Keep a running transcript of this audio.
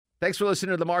Thanks for listening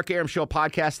to the Mark Arum Show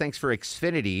podcast. Thanks for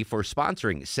Xfinity for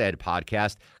sponsoring said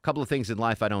podcast. A couple of things in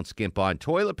life I don't skimp on.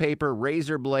 Toilet paper,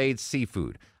 razor blades,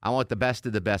 seafood. I want the best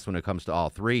of the best when it comes to all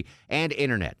three. And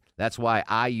internet. That's why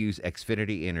I use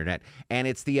Xfinity Internet. And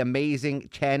it's the amazing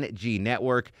 10G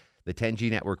network. The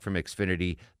 10G network from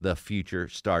Xfinity. The future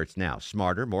starts now.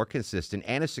 Smarter, more consistent,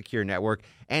 and a secure network.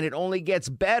 And it only gets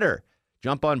better.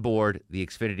 Jump on board the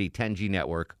Xfinity 10G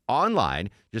network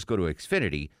online. Just go to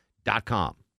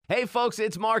Xfinity.com. Hey, folks,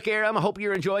 it's Mark Arum. I hope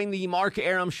you're enjoying the Mark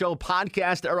Arum Show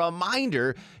podcast. A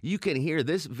reminder, you can hear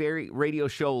this very radio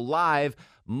show live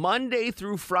Monday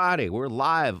through Friday. We're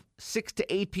live 6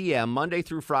 to 8 p.m. Monday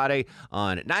through Friday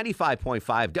on 95.5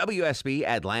 WSB,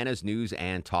 Atlanta's News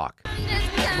and Talk.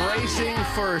 Bracing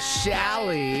for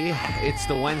Sally. It's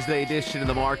the Wednesday edition of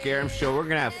the Mark Arum Show. We're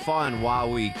going to have fun while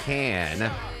we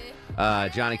can.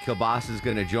 Johnny Kilbasa is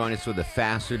going to join us with a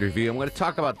fast food review. I'm going to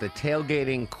talk about the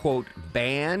tailgating, quote,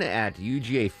 ban at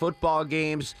UGA football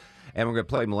games, and we're going to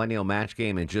play Millennial Match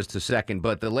Game in just a second.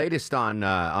 But the latest on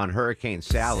Hurricane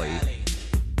Sally,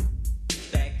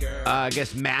 I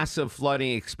guess massive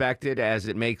flooding expected as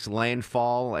it makes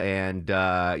landfall, and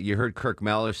you heard Kirk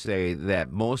Mellor say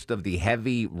that most of the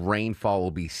heavy rainfall will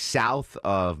be south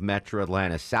of Metro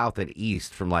Atlanta, south and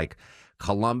east from like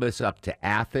Columbus up to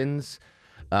Athens.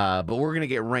 But we're going to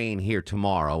get rain here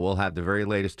tomorrow. We'll have the very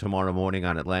latest tomorrow morning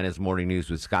on Atlanta's Morning News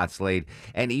with Scott Slade.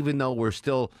 And even though we're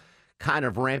still kind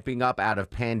of ramping up out of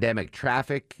pandemic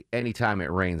traffic, anytime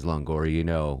it rains,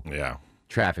 Longoria, Yeah.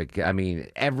 traffic. I mean,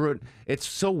 it's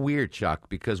so weird, Chuck,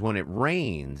 because when it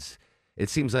rains, it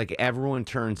seems like everyone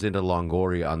turns into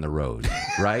Longoria on the road,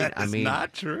 right? That's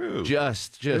not true.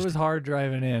 Just It was hard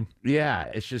driving in,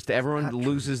 yeah, it's just everyone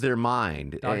loses their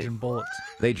mind. dodging bullets.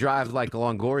 They drive like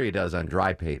Longoria does on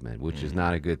dry pavement, which is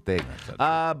not a good thing.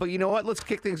 But you know what? Let's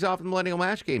kick things off in the Millennial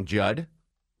Match Game, Judd.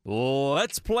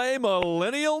 Let's play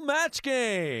Millennial Match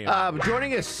Game.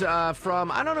 Joining us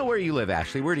from, I don't know where you live,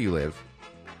 Ashley. Where do you live?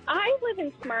 I live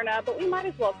in Smyrna, but we might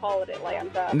as well call it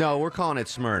Atlanta. No, we're calling it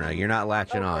Smyrna. You're not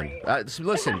latching on.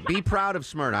 Listen, be proud of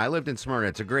Smyrna. I lived in Smyrna.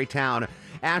 It's a great town.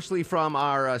 Ashley from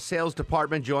our sales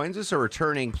department joins us, a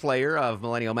returning player of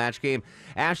Millennial Match Game.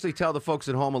 Ashley, tell the folks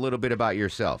at home a little bit about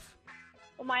yourself.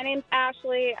 Well, my name's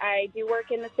Ashley. I do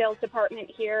work in the sales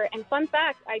department here. And fun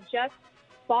fact, I just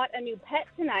bought a new pet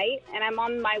tonight, and I'm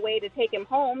on my way to take him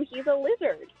home. He's a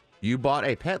lizard. You bought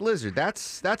a pet lizard.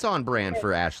 That's on brand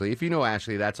for Ashley. If you know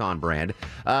Ashley, that's on brand.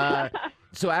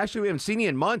 So, Ashley, we haven't seen you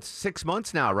in months, 6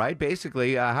 months now, right?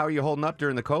 Basically, how are you holding up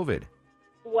during the COVID?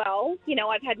 Well,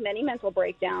 I've had many mental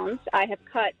breakdowns. I have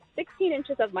cut 16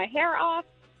 inches of my hair off,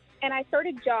 and I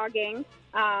started jogging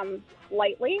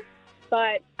lightly.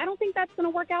 But I don't think that's going to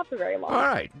work out for very long. All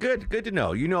right, good to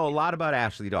know. You know a lot about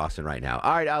Ashley Dawson right now.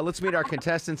 All right, let's meet our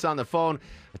contestants on the phone.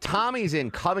 Tommy's in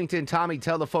Covington. Tommy,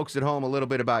 tell the folks at home a little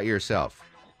bit about yourself.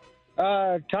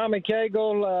 Tommy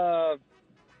Cagle,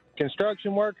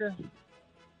 construction worker,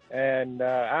 and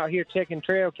out here checking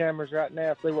trail cameras right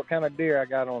now, see what kind of deer I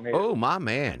got on here. Oh, my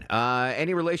man.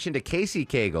 Any relation to Casey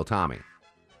Cagle, Tommy?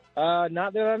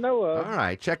 Not that I know of. All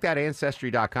right, check that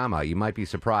Ancestry.com out. You might be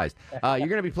surprised. You're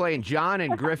going to be playing John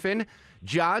and Griffin.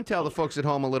 John, tell the folks at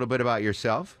home a little bit about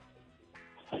yourself.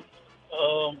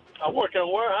 I work in a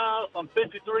warehouse. I'm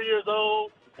 53 years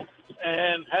old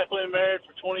and happily married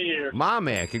for 20 years. My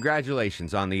man,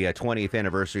 congratulations on the 20th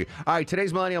anniversary. All right,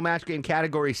 today's Millennial Match Game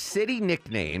category, city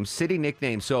nicknames. City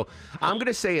nicknames. So I'm going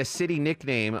to say a city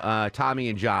nickname, Tommy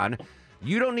and John.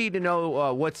 You don't need to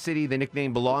know what city the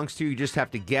nickname belongs to. You just have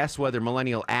to guess whether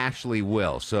Millennial Ashley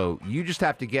will. So you just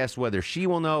have to guess whether she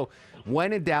will know.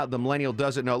 When in doubt, the Millennial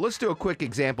doesn't know. Let's do a quick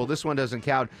example. This one doesn't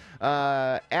count.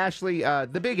 Ashley,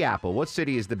 the Big Apple. What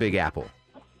city is the Big Apple?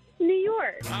 New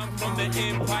York.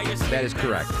 That is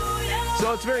correct.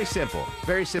 So it's very simple.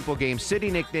 Very simple game. City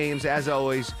nicknames, as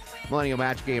always. Millennial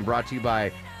Match Game brought to you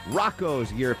by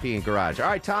Rocco's European Garage. All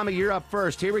right, Tommy, you're up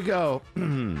first. Here we go.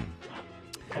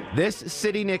 This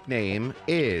city nickname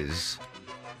is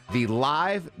the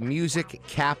live music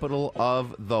capital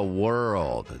of the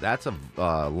world. That's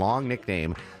a long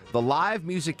nickname. The live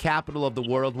music capital of the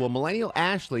world. Will Millennial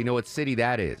Ashley know what city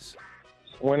that is?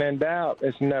 When in doubt,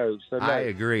 it's no. So no. I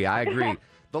agree.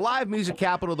 The live music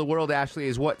capital of the world, Ashley,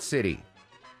 is what city?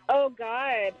 Oh,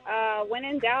 God. When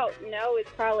in doubt, no is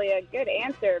probably a good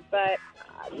answer, but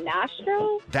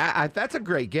Nashville? That's a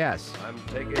great guess. I'm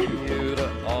taking you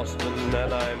to Austin,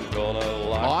 and I'm gonna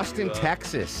lock Austin, you up.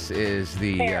 Texas is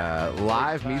the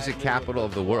live music capital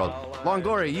of the world.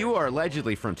 Longoria, you are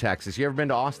allegedly from Texas. You ever been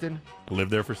to Austin? Lived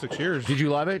there for 6 years. Did you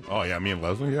love it? Oh, yeah, me and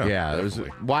Leslie, yeah. Yeah.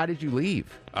 Why did you leave?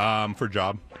 For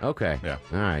job. Okay. Yeah.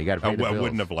 All right. You got to pay I the bills.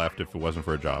 wouldn't have left if it wasn't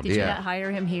for a job. Did you Yeah. not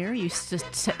hire him here? You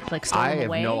just stole I him have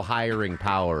away? no hiring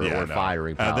power or No.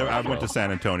 firing power. I went to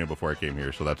San Antonio before I came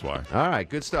here, so that's why. All right,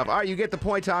 good stuff. All right, you get the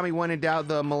point, Tommy. When in doubt,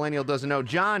 the millennial doesn't know.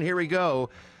 John, here we go.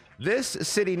 This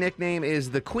city nickname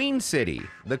is the Queen City.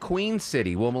 The Queen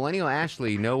City. Will Millennial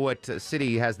Ashley know what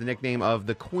city has the nickname of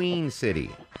the Queen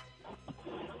City?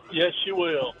 Yes, you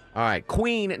will. All right,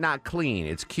 Queen, not clean.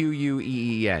 It's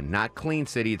Queen, not Clean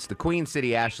City. It's the Queen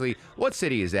City, Ashley. What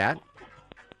city is that?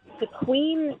 The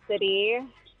Queen City.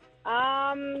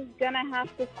 Gonna have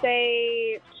to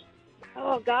say,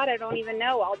 oh God, I don't even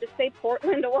know. I'll just say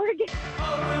Portland, Oregon.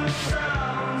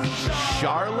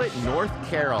 Charlotte, North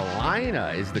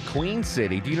Carolina is the Queen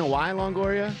City. Do you know why,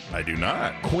 Longoria? I do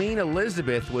not. Queen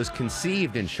Elizabeth was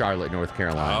conceived in Charlotte, North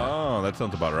Carolina. Oh, that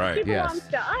sounds about right. It Yes. belongs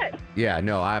to us. Yeah,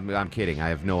 no, I'm kidding. I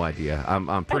have no idea.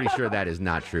 I'm pretty sure that is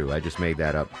not true. I just made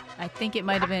that up. I think it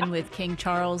might have been with King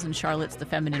Charles, and Charlotte's the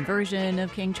feminine version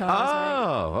of King Charles. right?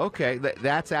 Oh, okay.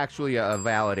 That's actually a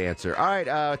valid answer. All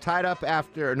right, tied up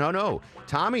after... No.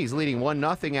 Tommy's leading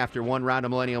 1-0 after one round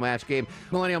of Millennial Match Game.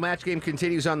 Millennial Match Game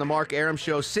continues on the Mark Aram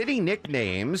Show. City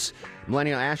nicknames.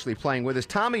 Millennial Ashley playing with us.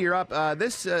 Tommy, you're up.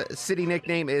 This city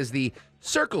nickname is the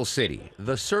Circle City.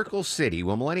 The Circle City.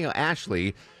 Will Millennial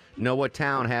Ashley know what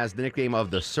town has the nickname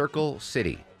of the Circle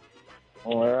City?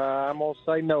 I'm going to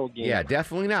say no again. Yeah,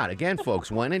 definitely not. Again, folks,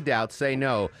 when in doubt, say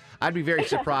no. I'd be very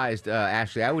surprised,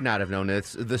 Ashley. I would not have known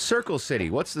this. The Circle City.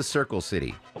 What's the Circle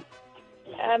City?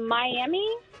 Miami?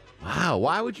 Wow.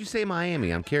 Why would you say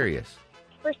Miami? I'm curious.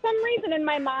 For some reason in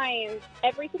my mind,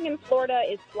 everything in Florida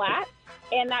is flat,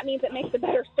 and that means it makes a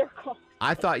better circle.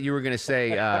 I thought you were going to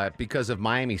say because of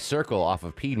Miami Circle off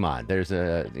of Piedmont. There's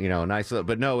a, nice little,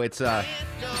 but no, it's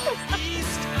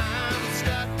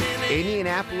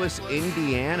Indianapolis,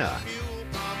 Indiana.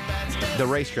 The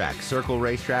racetrack, Circle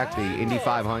Racetrack, the Indy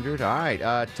 500. All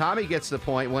right. Tommy gets the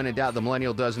point. When in doubt, the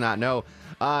millennial does not know.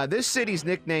 This city's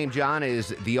nickname, John,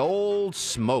 is the Old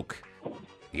Smoke.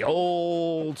 The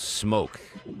Old Smoke.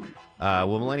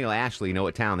 Will Millennial Ashley know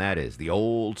what town that is? The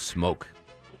Old Smoke.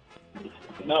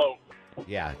 No.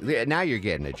 Yeah. Now you're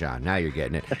getting it, John. Now you're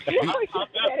getting it. I'm definitely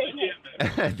getting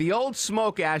it. The Old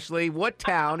Smoke, Ashley. What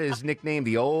town is nicknamed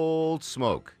the Old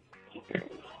Smoke?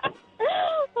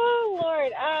 Oh,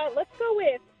 Lord.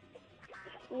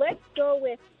 Let's go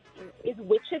with, is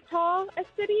Wichita a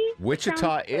city?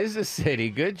 Wichita is a city.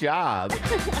 Good job.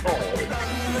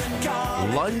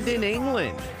 London,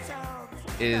 England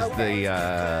is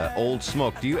the Old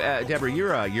Smoke. Do you, Deborah?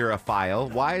 You're a file.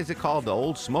 Why is it called the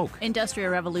Old Smoke? Industrial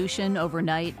Revolution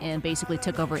overnight and basically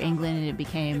took over England, and it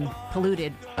became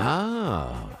polluted.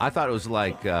 Oh, I thought it was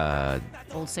like.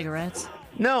 Old cigarettes.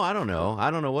 No, I don't know. I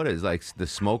don't know what it is. Like the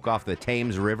smoke off the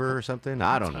Thames River or something?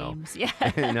 I don't know. Thames, yeah.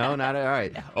 No, not all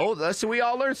right. Oh, so we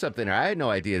all learned something. I had no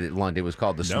idea that London was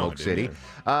called the Smoke I didn't City. either.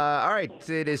 All right,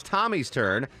 it is Tommy's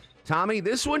turn. Tommy,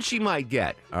 this one she might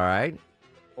get. All right.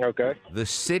 Okay. The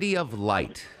City of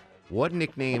Light. What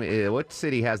nickname? What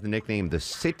city has the nickname the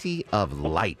City of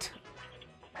Light?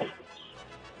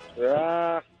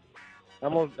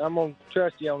 I'm gonna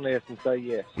trust you on this and say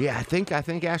yes. Yeah, I think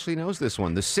Ashley knows this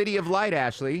one. The City of Light,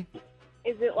 Ashley.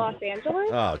 Is it Los Angeles?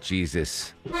 Oh,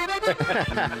 Jesus.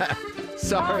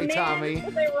 Sorry, Oh, man. Tommy.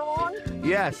 Was I wrong?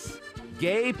 Yes.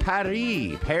 Gay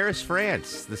Paris, Paris,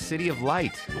 France, the City of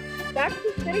Light. That's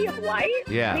the City of Light?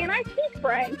 Yeah. Man, I speak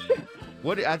French.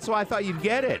 What? That's why I thought you'd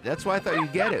get it.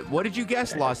 What did you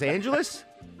guess? Los Angeles?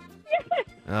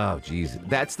 Oh, jeez.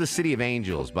 That's the City of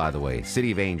Angels, by the way.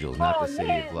 City of Angels, not Oh, the City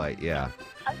man. of Light. Yeah.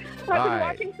 I've been right.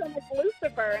 watching so much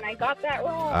Lucifer, and I got that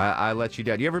wrong. I let you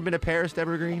down. You ever been to Paris,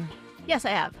 Deborah Green? Yes, I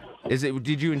have.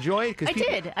 Did you enjoy it? 'Cause I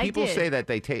did. People say that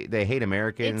they hate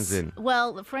Americans and.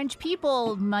 Well, the French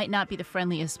people might not be the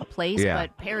friendliest place, Yeah.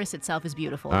 but Paris itself is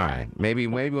beautiful. All right, maybe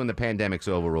when the pandemic's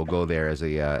over, we'll go there as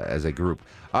a group.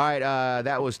 All right,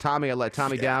 that was Tommy. I let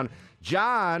Tommy down.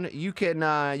 John, you can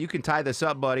tie this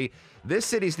up, buddy. This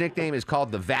city's nickname is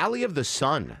called the Valley of the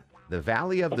Sun. The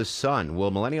Valley of the Sun.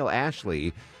 Will Millennial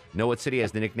Ashley know what city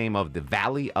has the nickname of the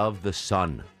Valley of the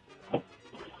Sun?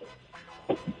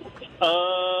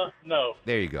 No.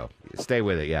 There you go. Stay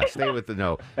with it. Yeah, stay with the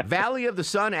no. Valley of the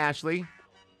Sun, Ashley.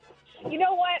 You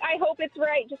know what? I hope it's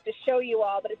right just to show you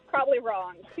all, but it's probably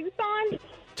wrong. Tucson?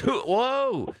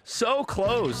 Whoa, so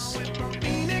close.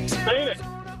 Phoenix.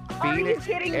 Are you Phoenix,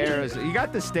 kidding me? Arizona. You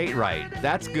got the state right.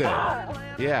 That's good.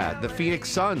 Yeah, the Phoenix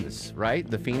Suns, right?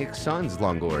 The Phoenix Suns,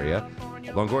 Longoria.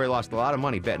 Longoria lost a lot of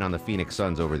money betting on the Phoenix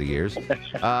Suns over the years.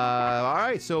 All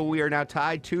right, so we are now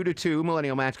tied 2-2.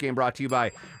 Millennial Match Game brought to you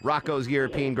by Rocco's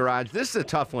European Garage. This is a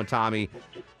tough one, Tommy.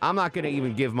 I'm not going to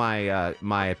even give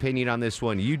my opinion on this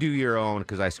one. You do your own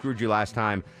because I screwed you last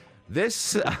time.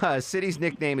 This city's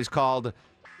nickname is called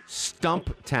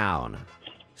Stumptown.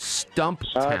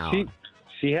 Stumptown.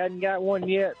 She hadn't got one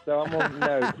yet, so I'm going to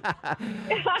know.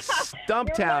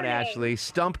 Stumptown, Ashley.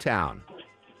 Stumptown.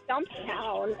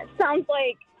 Stumptown. It sounds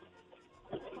like,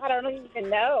 I don't even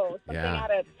know. Something Yeah.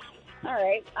 out of, all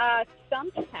right.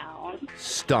 Stumptown.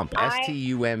 Stump.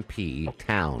 S-T-U-M-P.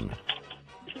 Town.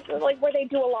 Like where they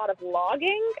do a lot of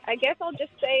logging. I guess I'll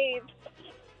just say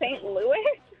St. Louis.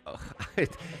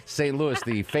 St. Louis,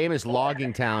 the famous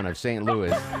logging town of St.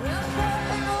 Louis.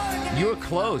 You were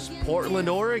close. Portland,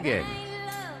 Oregon.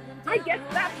 I guessed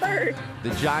that first. The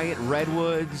giant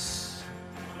redwoods.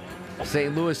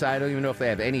 St. Louis, I don't even know if they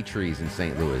have any trees in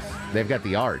St. Louis. They've got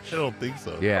the arch. I don't think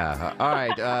so. Yeah. All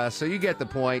right. So you get the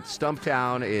point.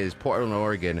 Stumptown is Portland,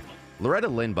 Oregon. Loretta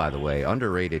Lynn, by the way,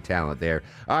 underrated talent there.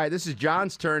 All right, this is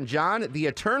John's turn. John, the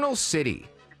Eternal City.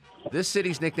 This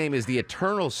city's nickname is the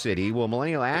Eternal City. Will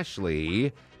Millennial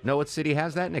Ashley know what city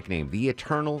has that nickname? The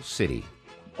Eternal City.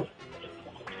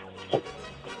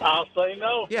 I'll say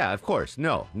no. Yeah, of course.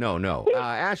 No.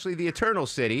 Ashley, the Eternal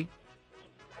City.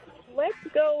 Let's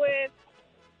go with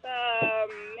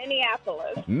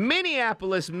Minneapolis.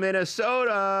 Minneapolis,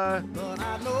 Minnesota.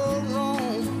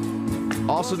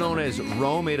 Also known as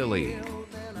Rome, Italy.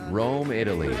 Rome,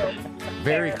 Italy.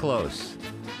 Very close.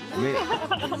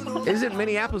 Isn't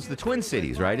Minneapolis the Twin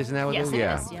Cities, right? Isn't that what Yes, it is?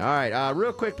 it is, yeah. All right.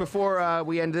 Real quick before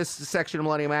we end this section of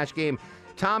Millennial Match Game,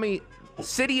 Tommy,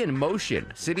 City in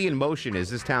Motion. City in Motion is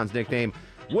this town's nickname.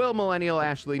 Will Millennial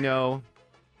Ashley know?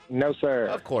 No, sir.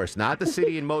 Of course not. The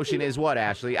City in Motion is what,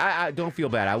 Ashley? I don't feel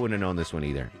bad. I wouldn't have known this one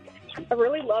either. I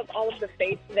really love all of the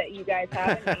faith that you guys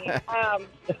have in me.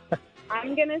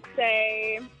 I'm going to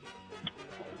say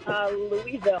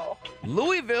Louisville.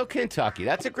 Louisville, Kentucky.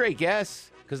 That's a great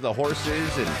guess because the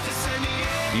horses and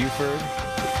Buford.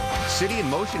 City in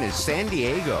Motion is San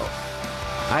Diego.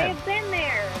 I've been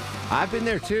there. I've been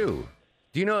there too.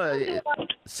 Do you know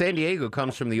San Diego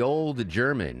comes from the old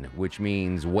German, which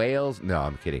means Wales? No,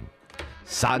 I'm kidding.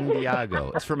 San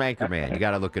Diego. It's from Anchorman. You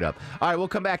got to look it up. All right, we'll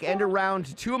come back. End of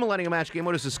round 2 of Millennial Match Game.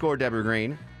 What is the score, Deborah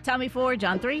Green? Tommy 4,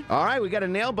 John 3. All right, we got a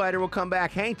nail biter. We'll come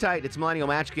back. Hang tight. It's Millennial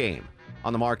Match Game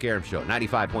on the Mark Arum Show.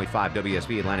 95.5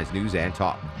 WSB, Atlanta's News and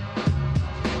Talk.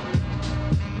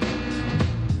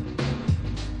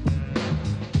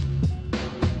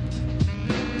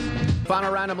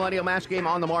 Final round of Millennial Match Game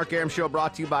on the Mark Arum Show,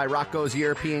 brought to you by Rocco's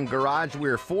European Garage.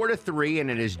 We're 4-3,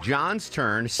 and it is John's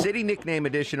turn. City nickname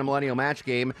edition of Millennial Match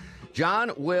Game.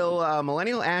 John, will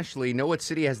Millennial Ashley know what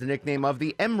city has the nickname of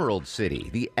the Emerald City?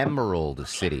 The Emerald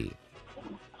City.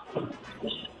 I'm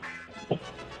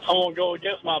going to go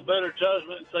against my better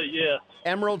judgment and say yes.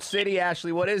 Emerald City,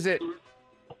 Ashley, what is it?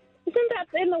 Isn't that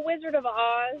in the Wizard of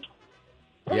Oz?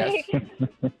 Yes.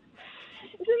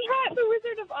 Isn't that the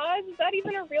Wizard of Oz? Is that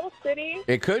even a real city?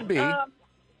 It could be.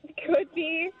 It could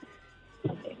be.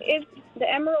 It's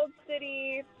the Emerald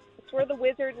City. It's where the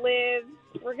wizard lives.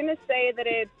 We're going to say that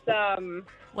it's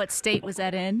What state was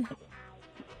that in?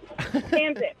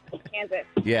 Kansas.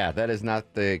 Yeah, that is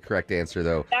not the correct answer,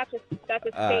 though. That's a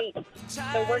state.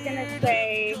 So we're going to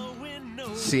say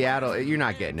Seattle. You're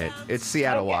not getting it. It's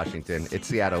Seattle, Okay. Washington. It's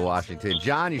Seattle, Washington.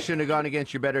 John, you shouldn't have gone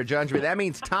against your better judgment. That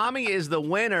means Tommy is the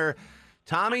winner.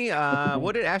 Tommy,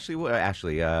 what did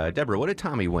Deborah, what did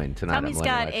Tommy win tonight? Tommy's on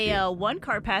got Millennial Match a Game?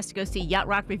 one-car pass to go see Yacht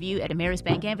Rock Review at Ameris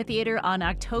Bank Amphitheater on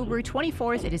October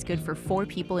 24th. It is good for 4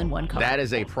 people in one car. That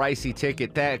is a pricey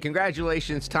ticket.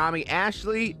 Congratulations, Tommy.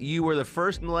 Ashley, you were the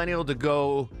first millennial to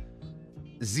go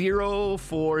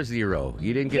 0-4-0.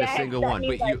 You didn't get Yes, a single that one,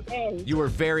 means but I win. you were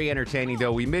very entertaining,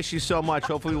 though. We miss you so much.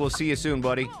 Hopefully, we'll see you soon,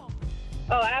 buddy.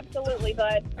 Oh, absolutely,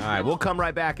 bud. All right, we'll come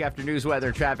right back after news, weather,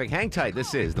 and traffic. Hang tight.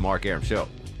 This is the Mark Arum Show.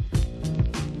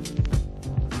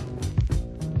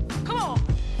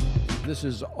 This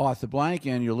is Arthur Blank,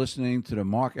 and you're listening to the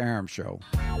Mark Arum Show.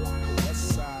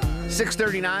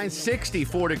 639,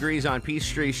 64 degrees on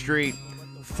Peachtree Street.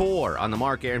 4 on the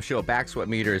Mark Arum Show back sweat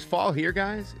meter. Is fall here,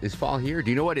 guys? Is fall here? Do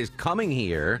you know what is coming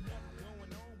here?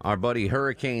 Our buddy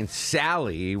Hurricane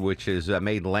Sally, which has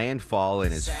made landfall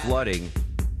and is flooding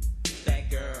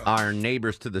our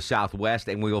neighbors to the southwest,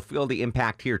 and we will feel the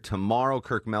impact here tomorrow.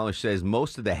 Kirk Mellish says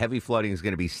most of the heavy flooding is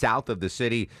going to be south of the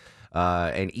city.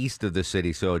 and east of the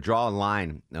city. So draw a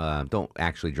line. Don't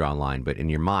actually draw a line, but in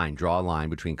your mind, draw a line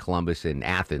between Columbus and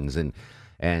Athens,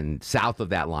 and south of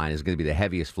that line is going to be the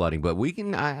heaviest flooding. But we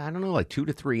can, I don't know, like 2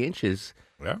 to 3 inches.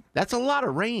 Yeah, That's a lot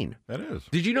of rain. that is.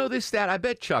 Did you know this stat? I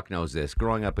bet Chuck knows this.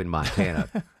 Growing up in Montana.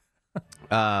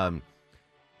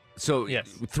 So Yes.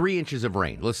 3 inches of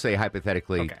rain. Let's say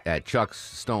hypothetically Okay. at Chuck's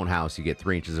stone house, you get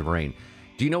 3 inches of rain.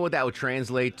 Do you know what that would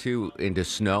translate to into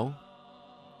snow?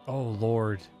 Oh,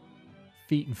 Lord.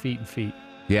 Feet and feet and feet.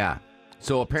 Yeah.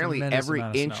 So apparently tremendous every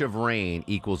amount of inch snow. of rain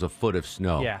equals a foot of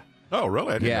snow. Yeah. Oh, really?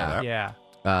 I didn't Yeah. know that.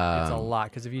 Yeah. It's a lot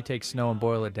because if you take snow and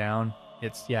boil it down,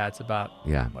 it's about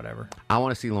Yeah. whatever. I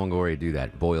want to see Longoria do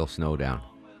that. Boil snow down.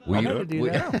 Will I'll you- do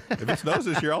it. do that. If it snows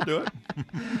this year, I'll do it.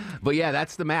 But yeah,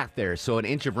 that's the math there. So an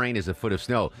inch of rain is a foot of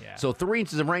snow. Yeah. So 3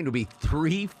 inches of rain would be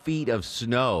 3 feet of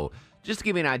snow. Just to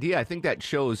give you an idea, I think that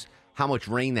shows how much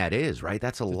rain that is, right?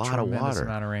 That's a lot of Tremendous water.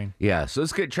 amount of rain. Yeah, so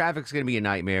it's good. Traffic's going to be a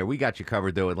nightmare. We got you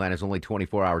covered, though. Atlanta's only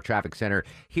 24-hour traffic center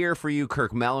here for you.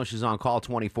 Kirk Mellish is on call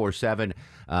 24/7.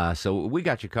 So we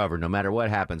got you covered no matter what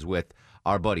happens with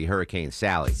our buddy Hurricane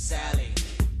Sally.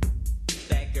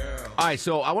 All right,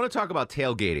 so I want to talk about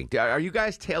tailgating. Are you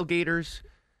guys tailgaters?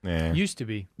 Yeah. Used to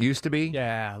be. Used to be?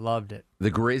 Yeah, loved it.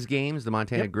 The Grizz games, the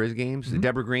Montana Grizz games.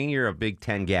 Deborah Green, you're a Big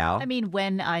Ten gal. I mean,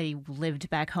 when I lived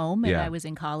back home and Yeah. I was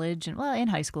in college and in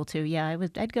high school too. Yeah,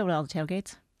 I'd go to all the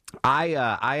tailgates.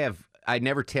 I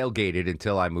never tailgated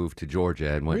until I moved to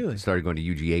Georgia and Really? started going to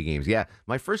UGA games. Yeah,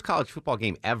 my first college football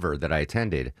game ever that I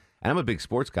attended, and I'm a big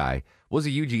sports guy, was a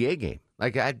UGA game.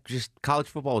 Like college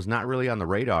football was not really on the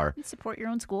radar. You support your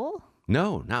own school?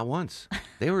 No, not once.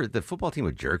 The football team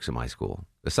was jerks in my school.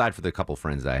 Aside for the couple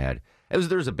friends I had,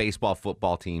 there was a baseball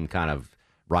football team kind of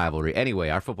rivalry. Anyway,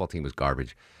 our football team was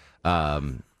garbage.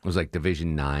 It was like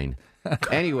Division 9.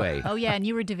 Anyway. Oh yeah, and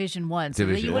you were Division 1, so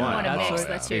Division you wouldn't One. want to That's mix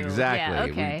what- the two. Exactly. Yeah,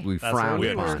 okay. We That's what frowned we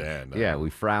upon. understand. Yeah, we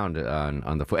frowned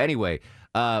on the foot. Anyway,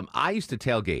 I used to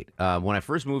tailgate. When I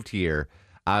first moved here,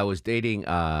 I was dating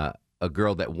a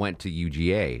girl that went to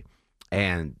UGA,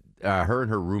 and her and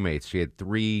her roommates, she had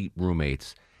 3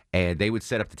 roommates, and they would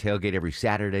set up the tailgate every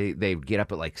Saturday. They would get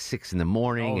up at like 6 in the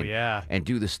morning Oh, yeah. and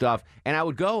do the stuff. And I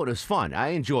would go, and it was fun. I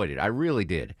enjoyed it. I really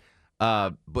did.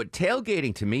 But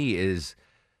tailgating to me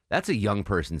that's a young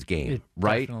person's game, It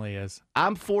right? definitely is.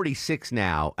 I'm 46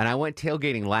 now, and I went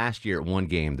tailgating last year at one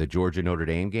game, the Georgia Notre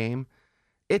Dame game.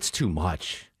 It's too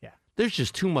much. Yeah. There's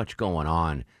just too much going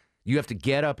on. You have to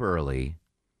get up early.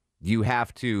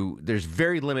 There's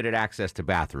very limited access to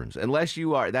bathrooms.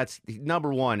 That's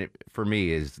number one for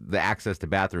me is the access to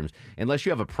bathrooms. Unless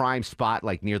you have a prime spot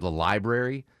like near the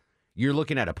library, you're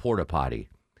looking at a porta potty.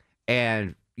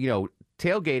 And,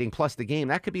 tailgating plus the game,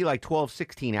 that could be like 12,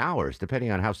 16 hours,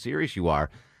 depending on how serious you are.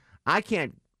 I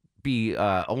can't be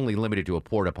only limited to a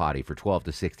porta potty for 12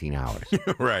 to 16 hours.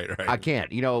 Right. I can't.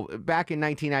 Back in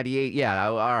 1998, yeah,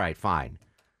 all right, fine.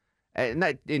 In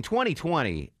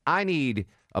 2020, I need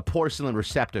a porcelain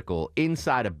receptacle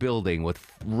inside a building with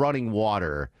running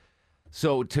water.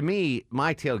 So to me,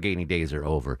 my tailgating days are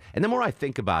over. And the more I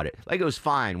think about it, like it was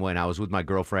fine when I was with my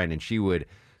girlfriend and she would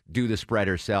do the spread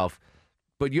herself.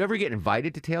 But you ever get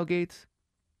invited to tailgates?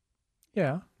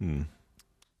 Yeah. No,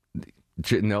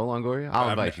 Longoria? I'll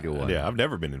invite you to one. Yeah, I've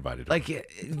never been invited. Like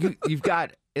you've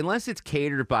got, unless it's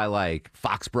catered by like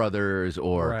Fox Brothers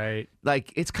or Right.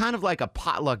 like it's kind of like a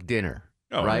potluck dinner,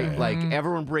 Oh, right? yeah. Like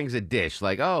everyone brings a dish.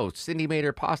 Like, oh, Cindy made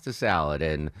her pasta salad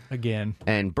Again.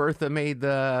 and Bertha made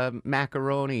the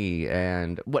macaroni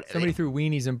and what? Somebody threw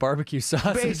weenies and barbecue sauce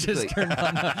and Basically. just turned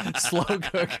on the slow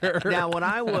cooker. Now, when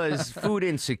I was food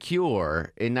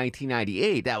insecure in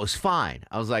 1998, that was fine.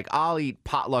 I was like, I'll eat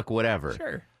potluck, whatever.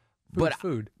 Sure. But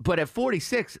Food. But at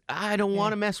 46, I don't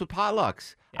want to mess with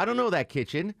potlucks. I don't know that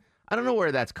kitchen. I don't know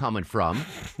where that's coming from.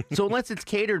 So unless it's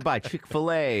catered by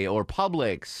Chick-fil-A or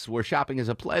Publix, where shopping is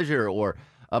a pleasure, or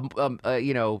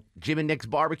Jim and Nick's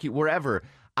barbecue, wherever,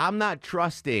 I'm not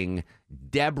trusting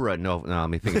Deborah. No, let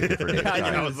me think of a different name. I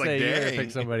Sorry. I was like, say you're gonna dang.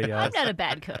 pick somebody I'm else. not a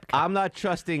bad cook. I'm not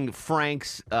trusting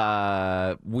Frank's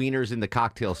wieners in the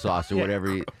cocktail sauce or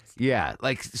whatever. Yeah,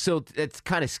 like so it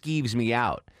kind of skeeves me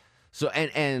out. So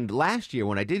and last year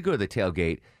when I did go to the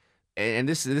tailgate, and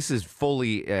this is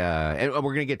fully, and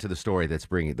we're gonna get to the story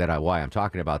why I'm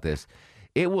talking about this.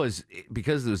 It was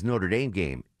because it was Notre Dame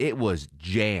game. It was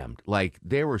jammed. Like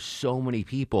there were so many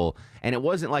people, and it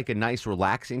wasn't like a nice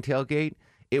relaxing tailgate.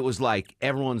 It was like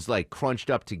everyone's like crunched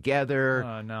up together.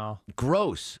 Oh, no.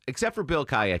 Gross, except for Bill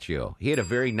Caiaccio. He had a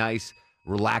very nice,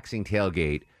 relaxing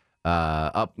tailgate.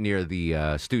 up near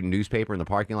the student newspaper in the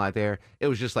parking lot there. It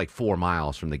was just like 4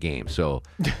 miles from the game. So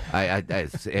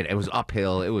it was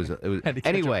uphill. It was Had to catch a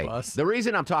anyway, bus. the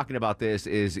reason I'm talking about this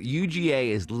is UGA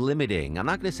is limiting, I'm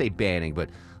not going to say banning, but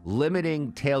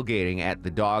limiting tailgating at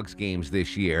the Dogs games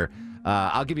this year.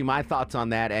 I'll give you my thoughts on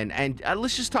that. And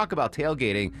let's just talk about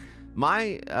tailgating.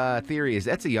 My theory is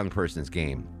that's a young person's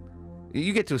game.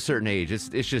 You get to a certain age, it's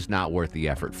just not worth the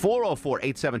effort.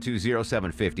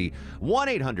 404-872-0750,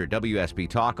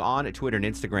 1-800-WSB-TALK on Twitter and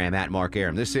Instagram at Mark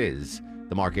Arum. This is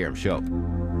The Mark Arum Show.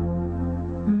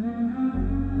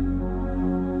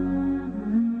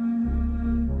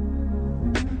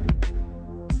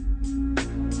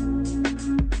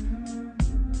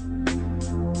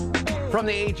 From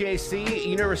the AJC,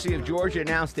 University of Georgia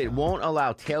announced it won't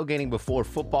allow tailgating before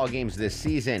football games this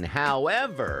season.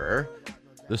 However,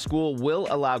 the school will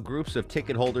allow groups of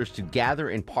ticket holders to gather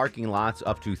in parking lots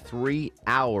up to 3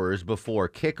 hours before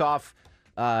kickoff.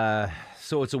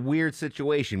 So it's a weird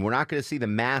situation. We're not going to see the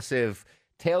massive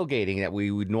tailgating that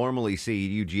we would normally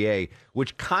see at UGA,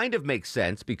 which kind of makes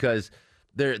sense because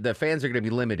the fans are going to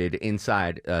be limited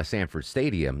inside Sanford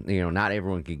Stadium. You know, not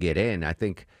everyone can get in. I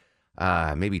think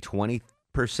maybe 20%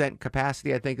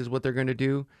 capacity, I think, is what they're going to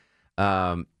do.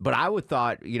 But I would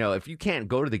thought, you know, if you can't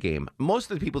go to the game, most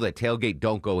of the people that tailgate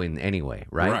don't go in anyway,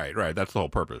 right? Right. That's the whole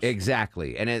purpose.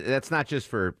 Exactly. And that's not just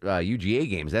for UGA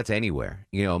games. That's anywhere.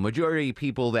 You know, majority of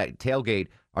people that tailgate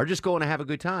are just going to have a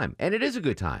good time. And it is a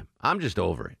good time. I'm just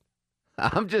over it.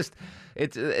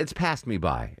 It's passed me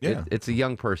by. Yeah. It's a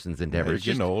young person's endeavor. You're It's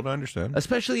getting just- old, I understand.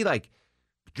 Especially like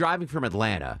driving from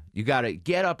Atlanta, you got to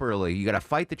get up early. You got to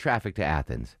fight the traffic to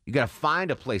Athens. You got to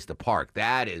find a place to park.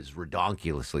 That is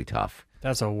redonkulously tough.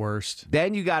 That's a worst.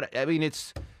 Then you got to,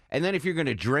 and then if you're going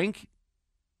to drink,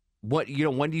 when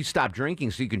do you stop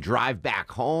drinking so you can drive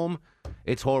back home?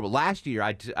 It's horrible. Last year,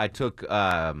 I took,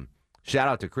 shout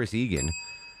out to Chris Egan.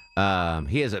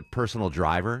 He has a personal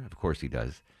driver. Of course he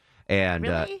does. And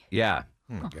Really? yeah.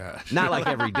 Oh, gosh. Not like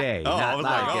every day. Oh, I was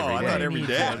like, I thought every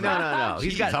day. No.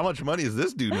 He's got how much money is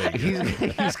this dude making?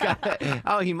 He's got.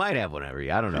 Oh, he might have one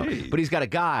every. I don't know. Jeez. But he's got a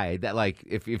guy that, like,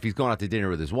 if he's going out to dinner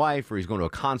with his wife or he's going to a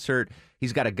concert,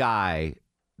 he's got a guy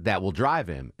that will drive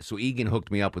him. So Egan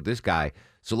hooked me up with this guy.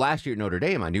 So last year at Notre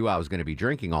Dame, I knew I was going to be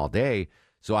drinking all day,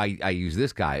 so I used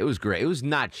this guy. It was great. It was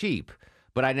not cheap,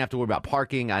 but I didn't have to worry about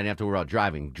parking. I didn't have to worry about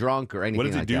driving drunk or anything. What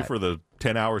does he like do that. for the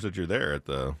 10 hours that you're there at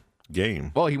the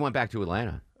game? Well, he went back to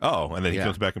Atlanta. Oh, and then he Yeah.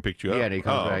 comes back and picks you up? Yeah, and he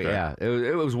comes back. okay. Yeah,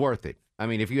 it was worth it. I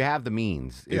mean, if you have the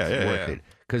means, it's worth it.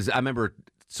 Because I remember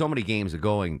so many games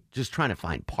going, just trying to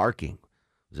find parking.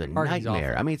 It was a Parking's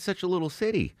nightmare. awful. I mean, it's such a little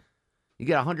city. You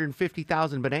get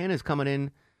 150,000 bananas coming in.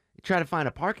 You try to find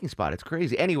a parking spot. It's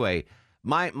crazy. Anyway,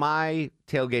 my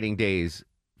tailgating days,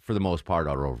 for the most part,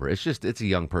 are over. It's a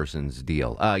young person's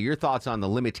deal. Your thoughts on the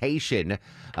limitation?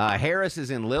 Harris is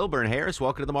in Lilburn. Harris,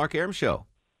 welcome to the Mark Arum Show.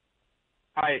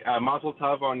 Hi, Mazel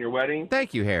Tov on your wedding.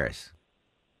 Thank you, Harris.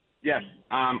 Yes.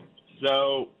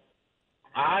 So,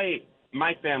 my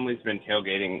family's been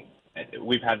tailgating.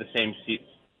 We've had the same seats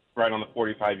right on the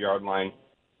 45-yard line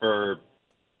for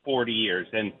 40 years,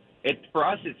 and for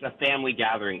us, it's a family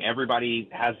gathering. Everybody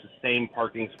has the same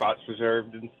parking spots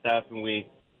reserved and stuff, and we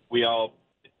all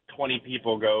 20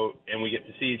 people go and we get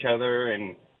to see each other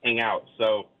and hang out.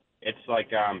 So it's like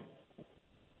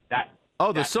that.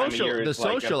 Oh, the that time of social year the is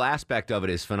like social aspect of it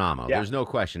is phenomenal. Yeah. There's no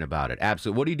question about it.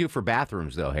 Absolutely. What do you do for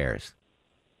bathrooms, though, Harris?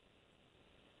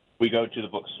 we go to the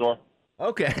bookstore.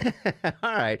 Okay.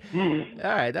 All right. All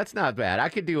right. That's not bad. I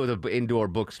could deal with an indoor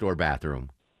bookstore bathroom.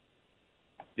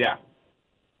 Yeah.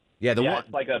 Yeah. The yeah, one.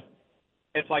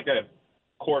 it's like a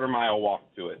quarter-mile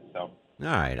walk to it. So. All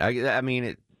right. I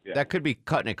mean, that could be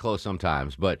cutting it close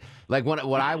sometimes. But like when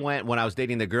I was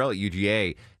dating the girl at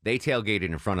UGA, they tailgated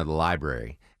in front of the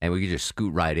library, and we could just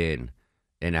scoot right in.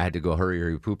 And I had to go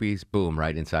hurry poopies, boom,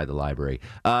 right inside the library.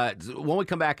 When we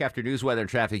come back after news, weather, and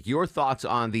traffic, your thoughts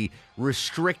on the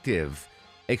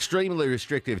extremely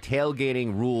restrictive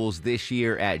tailgating rules this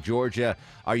year at Georgia.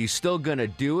 Are you still going to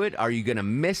do it? Are you going to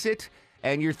miss it?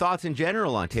 And your thoughts in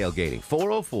general on tailgating.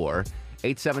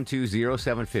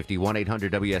 404-872-0750,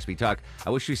 1-800-WSB-TALK. I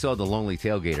wish we saw the lonely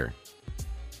tailgater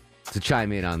to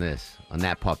chime in on this, on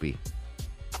that puppy.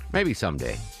 Maybe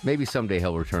someday. Maybe someday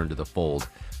he'll return to the fold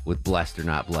with blessed or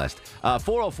not blessed.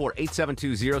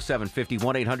 404-872-0750,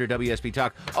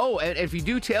 1-800-WSB-TALK. Oh, and if you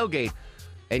do tailgate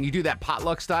and you do that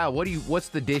potluck style, what's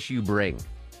the dish you bring?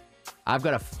 I've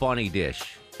got a funny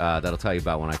dish that I'll tell you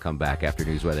about when I come back after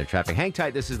news, weather, and traffic. Hang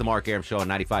tight. This is the Mark Arum Show on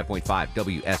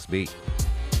 95.5 WSB.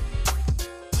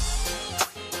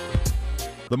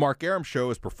 The Mark Arum Show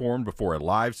is performed before a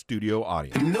live studio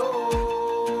audience.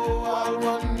 No, I'm I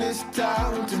want this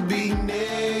town to be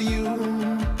near you.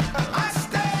 I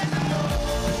stand alone.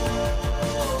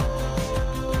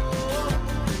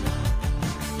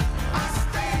 I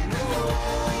stand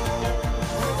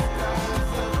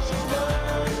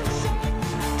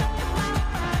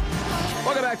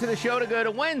Welcome back to the show. To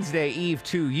good Wednesday Eve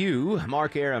to you.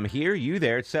 Mark Aram here. You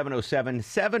there. It's 7:07,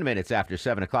 7 minutes after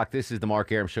 7 o'clock. This is the Mark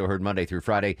Aram Show, heard Monday through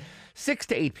Friday, 6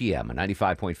 to 8 p.m. on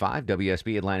 95.5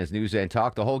 WSB, Atlanta's News and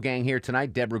Talk. The whole gang here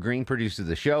tonight. Deborah Green produces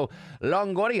the show.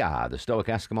 Longoria, the stoic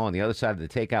Eskimo on the other side of the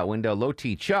takeout window. Low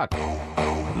T Chuck.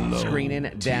 Screening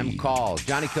them calls.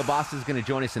 Johnny Kilbasa is going to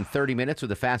join us in 30 minutes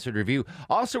with a fast food review.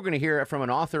 Also, we're going to hear from an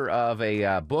author of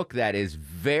a book that is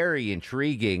very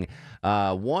intriguing.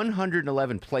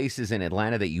 111 places in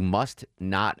Atlanta that you must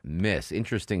not miss.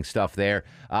 Interesting stuff there.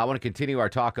 I want to continue our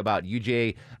talk about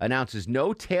UGA announces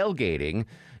no tailgating,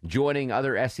 joining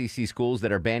other SEC schools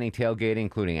that are banning tailgating,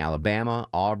 including Alabama,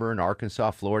 Auburn,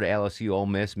 Arkansas, Florida, LSU, Ole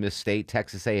Miss, Miss State,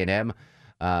 Texas A&M.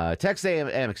 Texas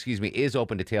A&M, is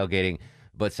open to tailgating,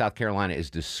 but South Carolina is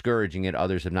discouraging it.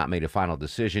 Others have not made a final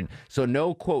decision. So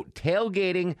no, quote,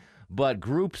 tailgating, but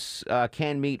groups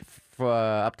can meet for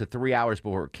up to 3 hours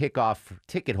before kickoff for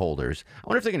ticket holders. I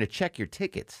wonder if they're going to check your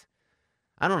tickets.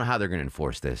 I don't know how they're going to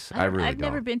enforce this. I've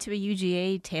never been to a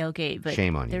UGA tailgate, but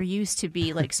shame on you. There used to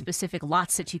be like specific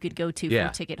lots that you could go to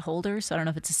for ticket holders. So I don't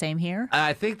know if it's the same here.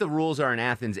 I think the rules are in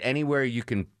Athens. Anywhere you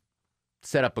can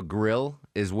set up a grill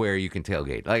is where you can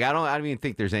tailgate. Like I don't even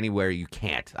think there's anywhere you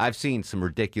can't. I've seen some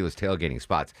ridiculous tailgating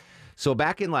spots. So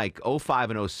back in like 05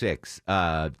 and 06,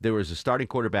 there was a starting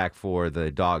quarterback for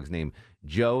the Dogs named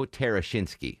Joe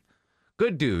Tereshinski.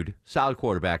 Good dude, solid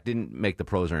quarterback, didn't make the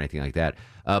pros or anything like that.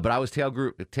 But I was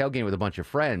tailgating with a bunch of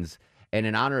friends, and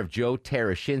in honor of Joe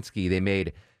Tereshinski, they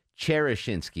made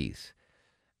Cherishinskis.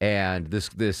 And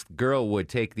this girl would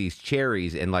take these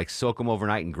cherries and like soak them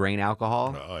overnight in grain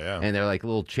alcohol. Oh yeah, and they're like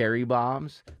little cherry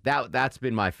bombs. That's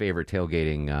been my favorite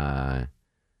tailgating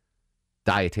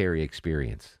dietary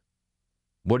experience.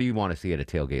 What do you want to see at a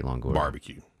tailgate, Longoria?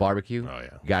 Barbecue. Barbecue? Oh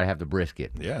yeah. You got to have the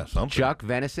brisket. Yeah, something. Chuck,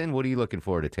 venison. What are you looking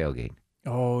for at a tailgate?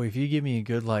 Oh, if you give me a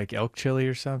good like elk chili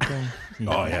or something.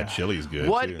 Oh yeah, chili's good.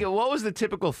 What was the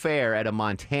typical fare at a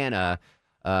Montana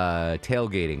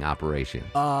tailgating operation?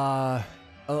 A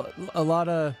lot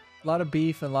of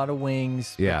beef and a lot of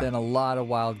wings, Yeah. but then a lot of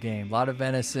wild game, a lot of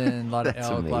venison, a lot of That's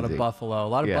elk, a lot of amazing. buffalo, a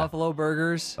lot of Yeah. buffalo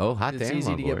burgers. Oh, hot It's damn,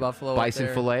 easy to get Longoria. buffalo. up Bison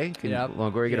there. fillet? Can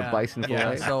Longoria get a bison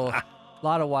Yeah, fillet? so a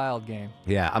lot of wild game.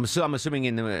 Yeah, I'm assuming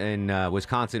in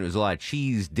Wisconsin it was a lot of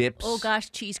cheese dips. Oh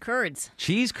gosh, cheese curds.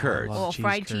 Cheese curds. Oh,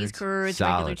 fried cheese curds,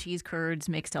 Solid. regular cheese curds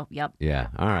mixed up. Yep. Yeah.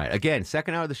 All right. Again,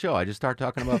 second hour of the show. I just start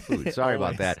talking about food. Sorry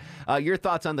about that. Your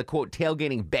thoughts on the, quote,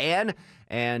 tailgating ban?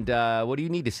 And what do you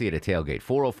need to see at a tailgate?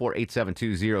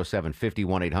 404-872-0750,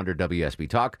 1-800-WSB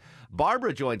Talk.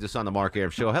 Barbara joins us on the Mark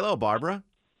Aram Show. Hello, Barbara.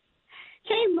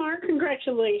 Hey, Mark.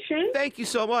 Congratulations. Thank you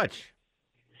so much.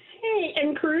 Hey,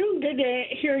 and crew. Good to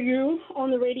hear you on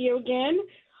the radio again.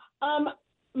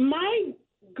 My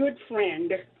good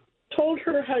friend told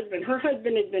her husband has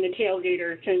been a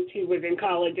tailgater since he was in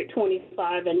college at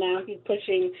 25, and now he's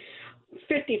pushing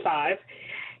 55.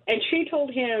 And she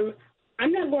told him,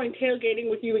 I'm not going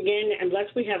tailgating with you again unless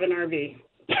we have an RV.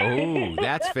 Oh,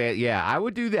 that's fair. Yeah, I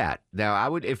would do that. Now, I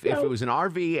would if it was an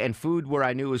RV and food where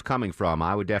I knew it was coming from,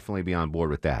 I would definitely be on board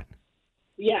with that.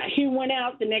 Yeah, he went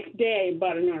out the next day and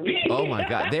bought an RV. Oh, my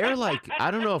God. They're like,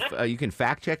 I don't know if you can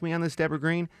fact check me on this, Deborah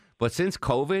Green, but since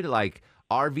COVID, like,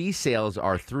 RV sales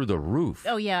are through the roof.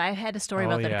 Oh, yeah. I had a story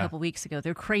about that a couple weeks ago.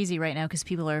 They're crazy right now because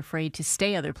people are afraid to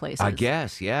stay other places. I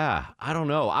guess, yeah. I don't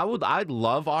know. I'd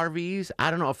love RVs.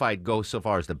 I don't know if I'd go so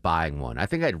far as to buying one. I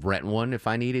think I'd rent one if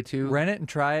I needed to. Rent it and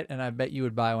try it, and I bet you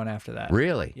would buy one after that.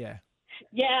 Really? Yeah.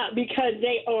 Yeah, because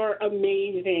they are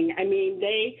amazing. I mean,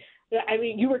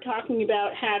 you were talking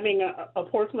about having a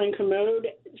porcelain commode.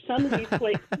 Some of these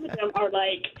places some of them are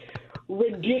like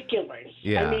ridiculous.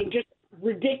 Yeah. I mean, just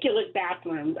ridiculous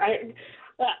bathrooms. I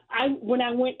when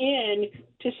I went in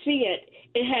to see it,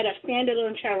 it had a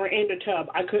standalone shower and a tub.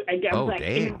 I was like,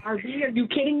 damn. Are you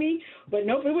kidding me? But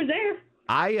nope, it was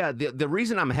there. The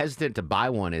reason I'm hesitant to buy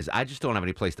one is I just don't have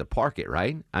any place to park it,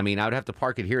 right? I mean, I would have to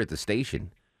park it here at the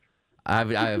station. I have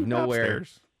nowhere.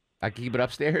 Upstairs. I can keep it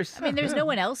upstairs? I mean, there's no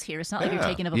one else here. It's not like you're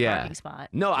taking up a parking spot.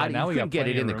 No, I now we couldn't got get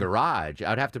it plenty in the of room. garage.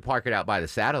 I'd have to park it out by the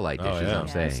satellite dish, is what I'm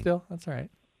saying. Still, that's all right.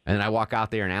 And then I walk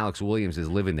out there and Alex Williams is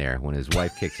living there when his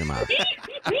wife kicks him out.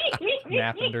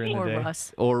 Napping during the day.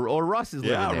 Russ. Or Russ is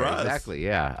living Yeah, there. Russ. Exactly,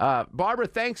 yeah. Barbara,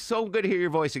 thanks. So good to hear your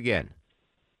voice again.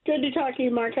 Good to talk to you,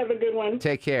 Mark. Have a good one.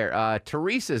 Take care.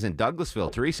 Teresa's in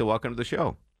Douglasville. Teresa, welcome to the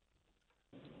show.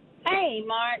 Hey, Hey,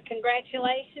 Mark,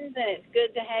 congratulations, and it's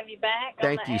good to have you back on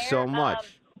Thank the you air. so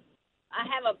much. I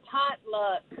have a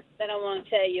potluck that I want to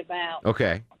tell you about.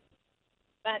 Okay.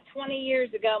 About 20 years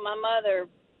ago, my mother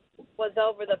was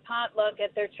over the potluck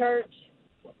at their church,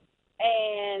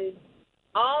 and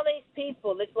all these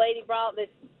people, this lady brought this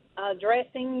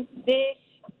dressing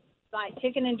dish, like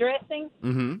chicken and dressing,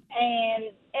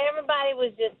 and everybody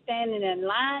was just standing in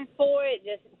line for it,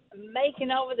 just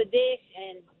making over the dish,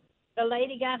 and the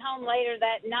lady got home later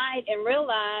that night and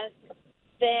realized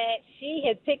that she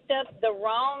had picked up the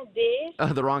wrong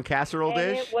dish. The wrong casserole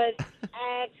and dish? it was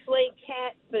actually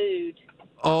cat food.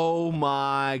 Oh,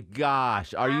 my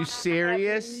gosh. Are you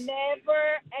serious?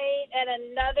 Never ate at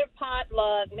another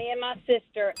potluck, me and my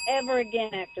sister, ever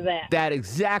again after that. That's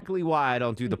exactly why I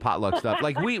don't do the potluck stuff.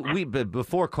 Like,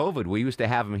 before COVID, we used to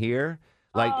have them here.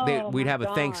 Like we'd have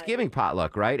a Thanksgiving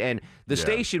potluck, right? And the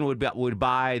station would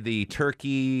buy the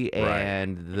turkey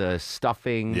and the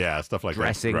stuffing, stuff like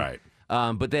dressing, that,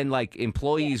 right? But then like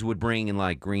employees would bring in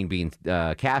like green bean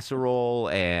casserole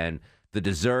and the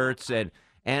desserts and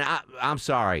I'm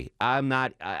sorry, I'm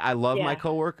not. I love my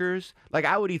coworkers. Like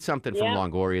I would eat something from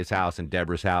Longoria's house and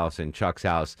Deborah's house and Chuck's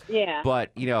house. Yeah.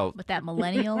 But you know, with that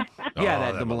millennial.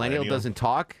 Yeah, the millennial doesn't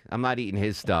talk. I'm not eating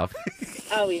his stuff.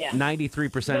 Oh yeah.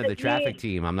 93% of the traffic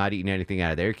team. I'm not eating anything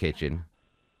out of their kitchen.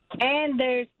 And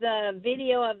there's the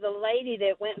video of the lady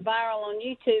that went viral on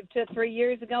YouTube 2 or 3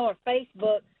 years ago or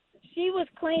Facebook. She was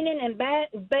cleaning and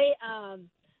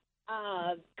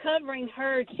covering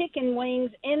her chicken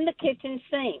wings in the kitchen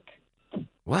sink.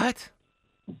 What?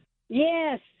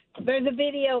 Yes, there's a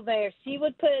video there. She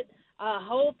would put a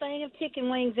whole thing of chicken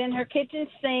wings in her kitchen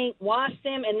sink, wash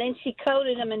them, and then she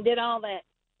coated them and did all that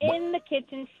in the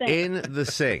kitchen sink. In the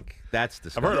sink. That's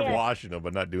the stuff. I've heard of washing them,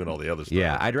 but not doing all the other stuff.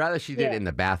 Yeah, I'd rather she did it in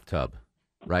the bathtub.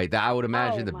 Right? I would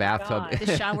imagine the bathtub.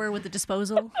 The shower with the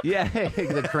disposal. Yeah,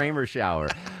 the Kramer shower.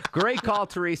 Great call,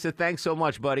 Teresa. Thanks so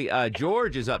much, buddy.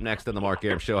 George is up next on the Mark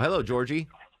Arum Show. Hello, Georgie.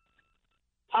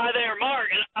 Hi there, Mark.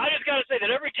 And I just got to say that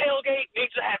every tailgate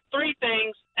needs to have three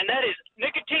things, and that is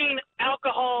nicotine,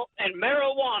 alcohol, and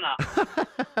marijuana.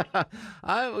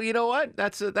 You know what?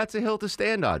 That's a hill to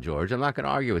stand on, George. I'm not going to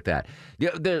argue with that.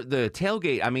 The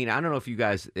tailgate. I mean, I don't know if you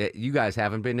guys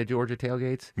haven't been to Georgia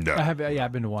tailgates. No, I have. Yeah,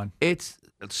 I've been to one. It's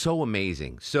so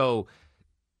amazing. So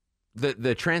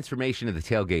the transformation of the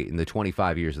tailgate in the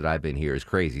 25 years that I've been here is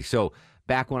crazy. So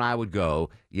back when I would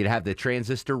go, you'd have the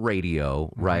transistor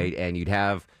radio, right? And you'd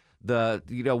have the,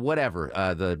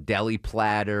 the deli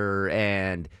platter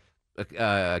and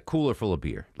a cooler full of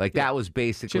beer. Like that was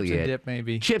basically Chips it. and dip,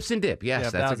 maybe. Chips and dip. Yes, Yeah,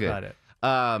 that's that was good. about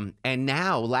it. And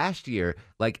now last year,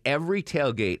 like every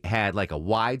tailgate had like a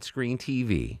widescreen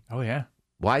TV. Oh yeah.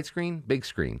 Widescreen, big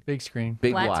screen. Big screen.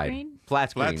 Big Flat wide. screen? Flat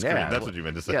screen. Flat screen, Yeah. that's what you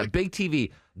meant to say. Yeah, big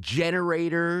TV.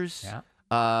 Generators.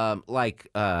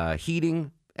 Yeah.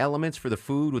 Heating elements for the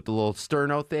food with the little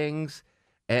sterno things.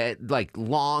 Like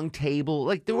long table.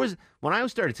 Like there was, when I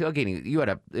started tailgating, you had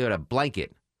a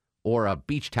blanket or a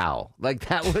beach towel. Like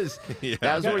that was, that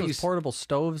was got where those portable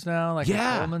stoves now, like a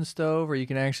Coleman stove, where you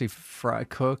can actually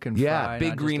cook and fry. big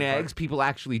not green just a eggs. People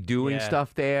actually doing Yeah.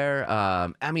 stuff there.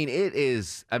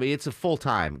 It's a full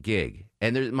time gig.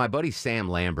 And my buddy Sam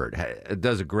Lambert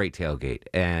does a great tailgate,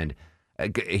 and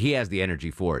he has the energy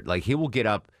for it. Like he will get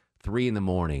up 3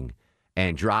 a.m.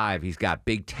 and drive. He's got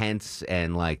big tents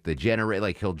and like the generator.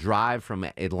 Like he'll drive from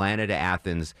Atlanta to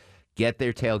Athens, get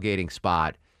their tailgating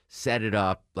spot, set it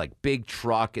up, like big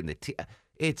truck, and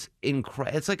it's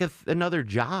incredible. It's like another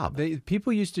job.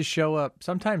 People used to show up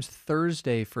sometimes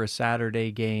Thursday for a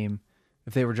Saturday game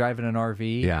if they were driving an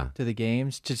RV to the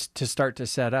games to start to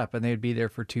set up, and they'd be there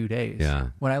for 2 days. Yeah.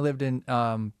 When I lived in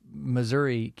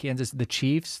Missouri, Kansas, the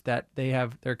Chiefs,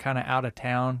 they're kind of out of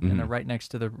town and they're right next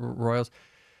to the Royals.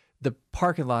 The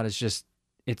parking lot is just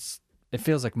it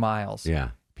feels like miles. Yeah.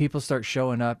 People start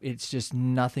showing up. It's just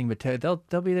nothing but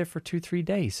they'll be there for 2-3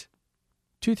 days.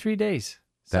 2-3 days.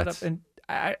 Set up, and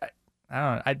I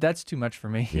don't know. That's too much for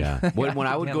me. Yeah. When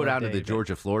I would go handle a down to day, the but-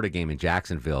 Georgia-Florida game in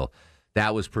Jacksonville,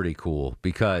 that was pretty cool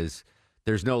because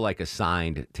there's no like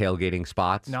assigned tailgating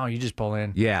spots. No, you just pull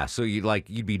in. Yeah, so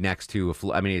you'd be next to it's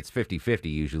 50-50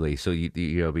 usually. So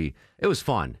it was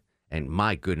fun. And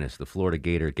my goodness, the Florida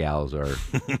Gator gals are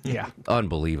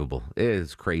unbelievable. It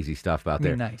is crazy stuff out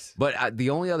there. Nice. But the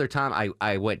only other time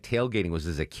I went tailgating was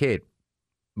as a kid.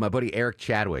 My buddy Eric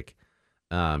Chadwick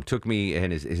took me,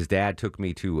 and his dad took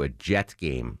me to a Jets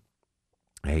game.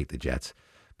 I hate the Jets.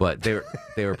 But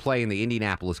they were playing the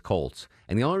Indianapolis Colts.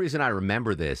 And the only reason I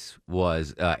remember this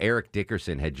was Eric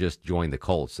Dickerson had just joined the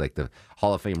Colts, like the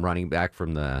Hall of Fame running back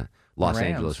from the Los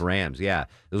Angeles Rams. Yeah.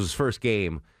 It was his first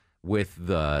game with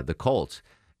the Colts.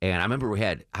 And I remember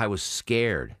I was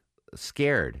scared,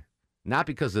 not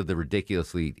because of the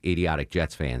ridiculously idiotic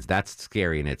Jets fans. That's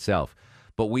scary in itself.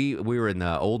 But we were in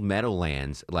the old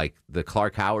Meadowlands, like the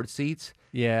Clark Howard seats.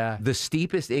 Yeah. The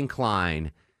steepest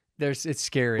incline. It's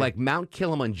scary. Like Mount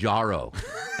Kilimanjaro.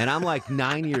 And I'm like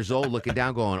 9 years old looking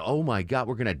down going, oh, my God,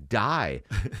 we're going to die.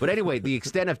 But anyway, the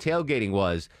extent of tailgating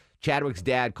was Chadwick's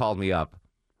dad called me up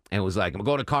and was like, I'm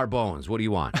going to Carbone's. What do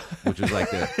you want? Which was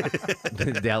like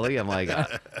the deli. I'm like,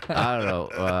 I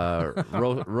don't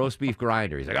know, roast beef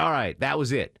grinder. He's like, all right, that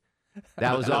was it.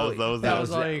 That was all. That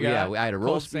was all you got? Yeah, I had a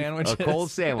roast sandwich, a cold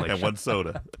sandwich, and one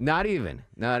soda. Not even.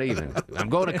 I'm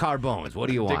going to Carbone's. What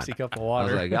do you want? Dixie cup of water.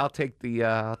 I was like, I'll take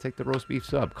the roast beef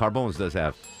sub. Carbone's does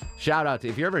have. Shout out to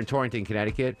if you're ever in Torrington,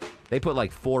 Connecticut, they put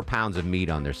like 4 pounds of meat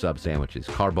on their sub sandwiches.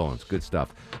 Carbone's, good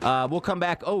stuff. We'll come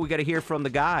back. Oh, we got to hear from the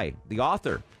guy, the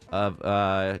author of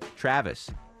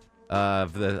Travis.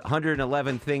 Of the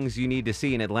 111 things you need to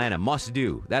see in Atlanta, must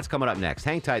do. That's coming up next.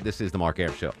 Hang tight. This is the Mark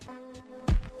Arum Show.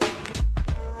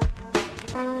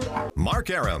 Mark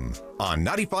Arum on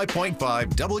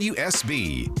 95.5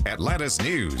 WSB, Atlanta's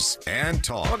News and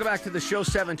Talk. Welcome back to the show,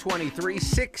 723,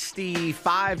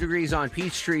 65 degrees on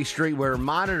Peachtree Street. We're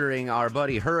monitoring our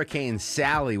buddy Hurricane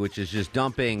Sally, which is just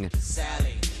dumping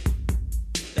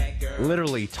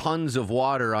literally tons of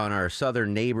water on our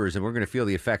southern neighbors, and we're going to feel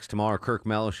the effects tomorrow. Kirk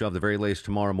Mello show up the very latest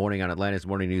tomorrow morning on Atlanta's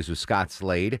Morning News with Scott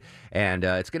Slade, and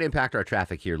it's going to impact our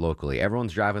traffic here locally.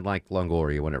 Everyone's driving like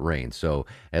Longoria when it rains, so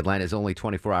Atlanta's only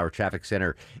 24-hour traffic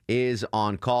center is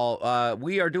on call.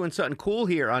 We are doing something cool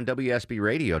here on WSB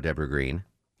Radio, Deborah Green.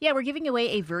 Yeah, we're giving away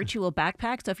a virtual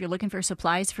backpack. So if you're looking for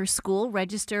supplies for school,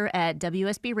 register at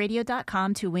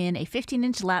WSBradio.com to win a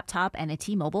 15-inch laptop and a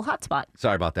T-Mobile hotspot.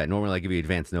 Sorry about that. Normally I give you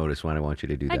advance notice when I want you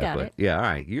to do that. I got it. Yeah, all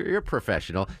right. You're a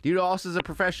professional. Do you know who else is a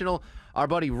professional? Our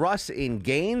buddy Russ in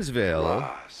Gainesville.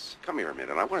 Russ, come here a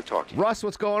minute. I want to talk to you. Russ,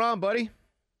 what's going on, buddy?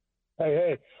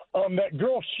 Hey. That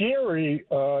girl Sherry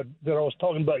that I was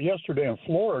talking about yesterday in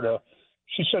Florida,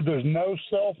 she said there's no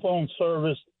cell phone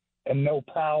service and no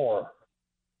power.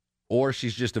 Or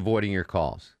she's just avoiding your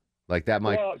calls. Like that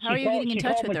might. Well, how are you getting in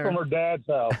touch with her? From her dad's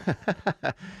house.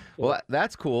 Well,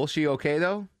 that's cool. She okay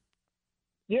though?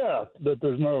 Yeah, but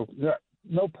there's no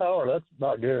power. That's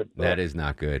not good. That is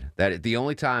not good. That the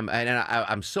only time, and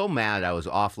I'm so mad. I was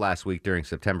off last week during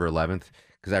September 11th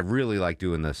because I really like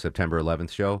doing the September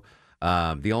 11th show.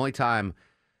 The only time.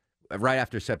 Right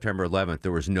after September 11th,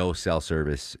 there was no cell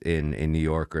service in New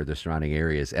York or the surrounding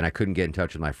areas, and I couldn't get in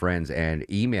touch with my friends. And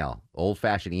email,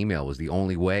 old-fashioned email, was the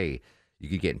only way you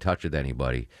could get in touch with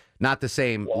anybody. Not the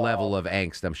same level of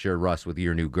angst, I'm sure, Russ, with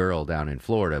your new girl down in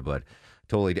Florida, but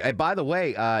totally. And by the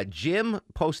way, Jim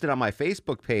posted on my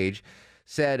Facebook page,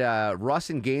 said Russ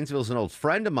in Gainesville is an old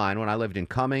friend of mine when I lived in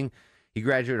Cumming. He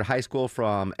graduated high school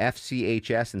from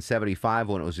FCHS in 75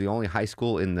 when it was the only high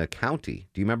school in the county.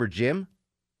 Do you remember Jim?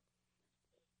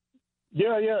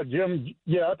 Yeah, Jim.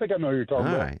 Yeah, I think I know who you're talking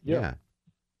about. Right, yeah.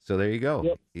 So there you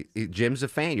go. Yep. Jim's a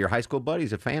fan. Your high school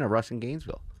buddy's a fan of Russ in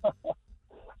Gainesville.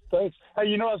 Thanks.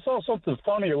 Hey, I saw something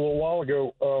funny a little while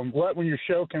ago. Right when your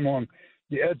show came on,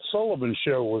 the Ed Sullivan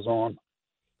show was on,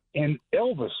 and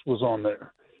Elvis was on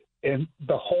there, and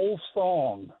the whole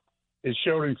song is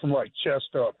showing from like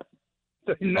chest up.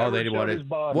 They didn't want his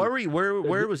body.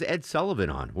 Where was Ed Sullivan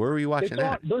on? Where were you watching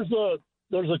that?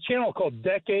 There's a channel called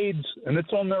Decades, and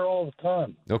it's on there all the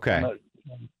time. Okay.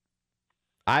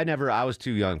 I was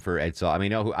too young for Ed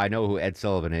Sullivan. I mean, I know who Ed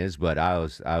Sullivan is, but I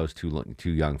was too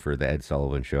young for the Ed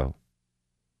Sullivan show.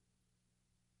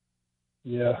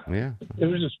 Yeah. Yeah. It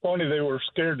was just funny. They were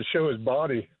scared to show his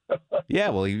body. Yeah,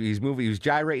 well, he's moving. He was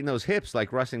gyrating those hips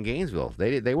like Russ in Gainesville.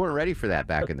 They weren't ready for that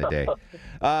back in the day.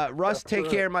 Russ, take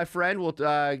care, my friend.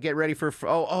 We'll get ready for.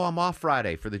 I'm off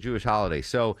Friday for the Jewish holiday,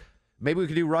 so. Maybe we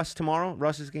could do Russ tomorrow,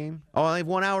 Russ's game. Oh, I have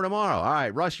 1 hour tomorrow. All right,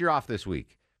 Russ, you're off this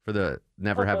week for the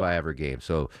Never Have I Ever game.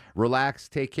 So relax,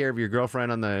 take care of your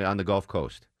girlfriend on the Gulf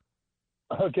Coast.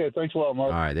 Okay, thanks a lot,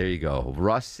 Mark. All right, there you go.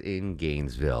 Russ in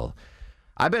Gainesville.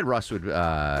 I bet Russ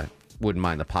wouldn't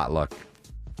mind the potluck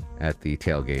at the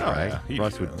tailgate, right? Yeah,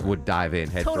 Russ would dive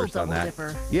in head Total first on that.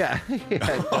 Dipper. Yeah.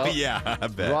 Oh, yeah, I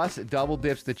bet. Russ double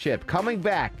dips the chip. Coming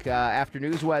back after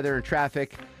news, weather, and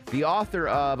traffic, the author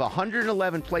of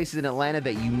 111 places in Atlanta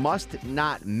that you must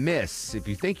not miss. If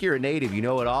you think you're a native, you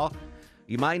know it all.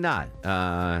 You might not.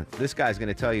 This guy's going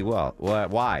to tell you,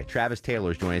 why. Travis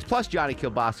Taylor's joining us. Plus, Johnny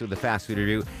Kilbasa with the Fast Food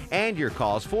Review. And your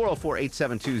calls,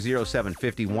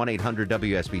 404-872-0750,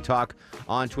 1-800-WSB-TALK.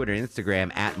 On Twitter and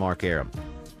Instagram, at Mark Arum.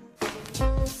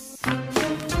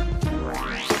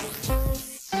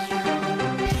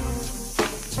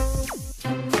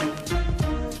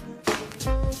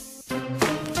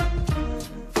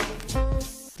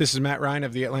 This is Matt Ryan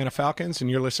of the Atlanta Falcons, and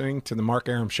you're listening to The Mark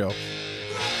Arum Show.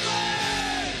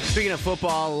 Speaking of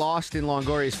football, lost in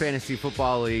Longoria's Fantasy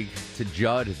Football League to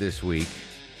Judd this week.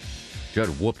 Judd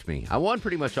whooped me. I won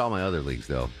pretty much all my other leagues,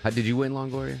 though. How did you win,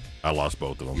 Longoria? I lost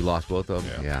both of them. You lost both of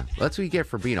them? Yeah. That's what you get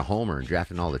for being a homer and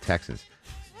drafting all the Texans.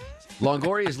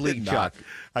 Longoria's league, Chuck.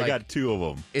 I got 2 of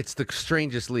them. It's the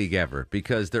strangest league ever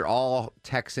because they're all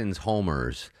Texans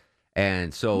homers.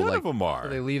 And so, None of them are. So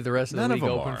they leave the rest of the None league of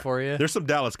them open are. for you. There's some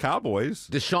Dallas Cowboys.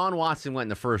 Deshaun Watson went in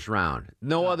the first round.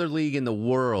 No other league in the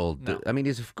world. No. I mean,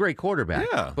 he's a great quarterback.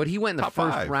 Yeah. But he went in the Top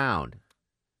first 5. round.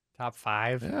 Top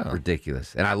 5. Yeah.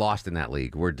 Ridiculous. And I lost in that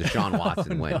league where Deshaun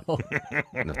Watson went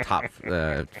in the top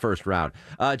first round.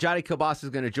 Johnny Kilbasa is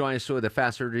going to join us with a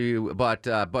faster review. But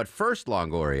first,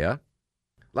 Longoria.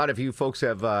 A lot of you folks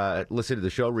have listened to the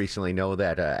show recently know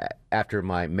that after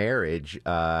my marriage,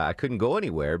 I couldn't go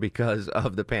anywhere because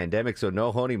of the pandemic, so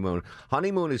no honeymoon.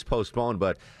 Honeymoon is postponed,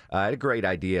 but I had a great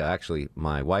idea. Actually,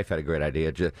 my wife had a great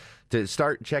idea to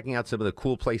start checking out some of the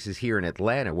cool places here in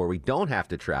Atlanta where we don't have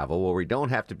to travel, where we don't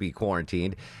have to be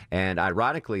quarantined. And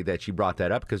ironically that she brought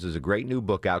that up because there's a great new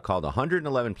book out called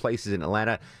 111 Places in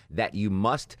Atlanta That You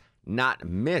Must Not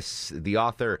Miss. The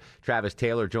author, Travis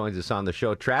Taylor, joins us on the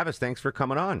show. Travis, thanks for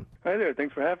coming on. Hi there.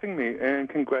 Thanks for having me, and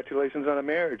congratulations on a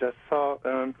marriage. I saw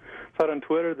it on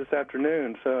Twitter this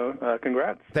afternoon, so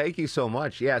congrats. Thank you so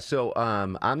much. Yeah, so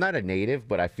I'm not a native,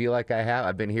 but I feel like I have.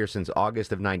 I've been here since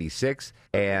August of '96,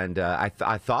 and I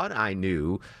thought I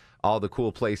knew all the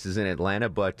cool places in Atlanta,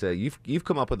 but you've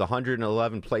come up with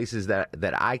 111 places that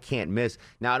I can't miss.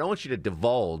 Now, I don't want you to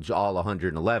divulge all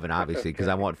 111, obviously, because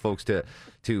I want folks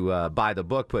to buy the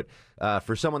book. But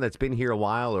for someone that's been here a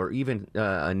while or even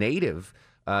a native,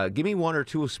 give me 1 or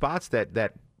 2 spots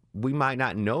that we might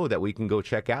not know that we can go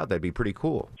check out. That'd be pretty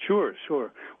cool. Sure.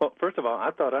 Well, first of all,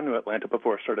 I thought I knew Atlanta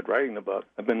before I started writing the book.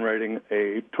 I've been writing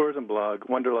a tourism blog,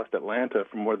 Wanderlust Atlanta,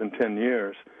 for more than 10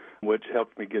 years, which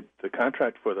helped me get the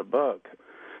contract for the book.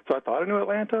 So I thought I knew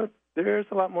Atlanta. There's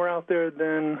a lot more out there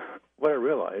than what I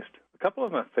realized. A couple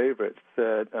of my favorites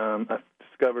that I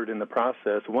discovered in the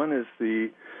process. One is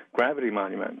the Gravity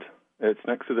Monument. It's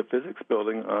next to the physics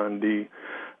building on the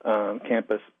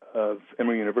campus of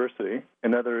Emory University.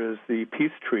 Another is the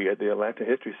Peace Tree at the Atlanta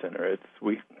History Center.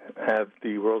 We have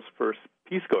the world's first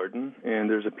peace garden, and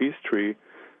there's a peace tree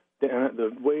down at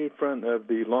the way front of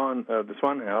the lawn of the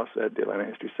Swan House at the Atlanta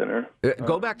History Center.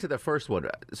 Go back to the first one.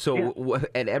 So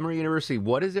at Emory University,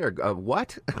 what is there?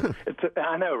 What?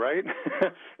 I know, right?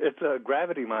 It's a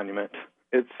gravity monument.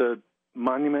 It's a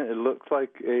monument. It looks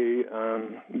like a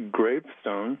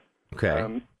gravestone.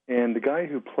 Okay. And the guy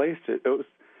who placed it,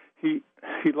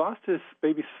 he lost his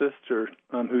baby sister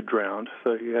who drowned,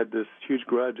 so he had this huge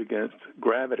grudge against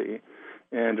gravity.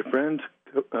 And a friend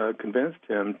convinced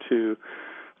him to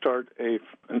start an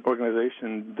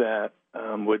organization that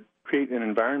would create an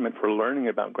environment for learning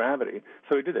about gravity.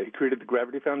 So he did that. He created the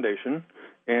Gravity Foundation,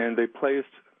 and they placed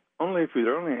there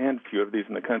are only a handful of these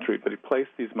in the country, but he placed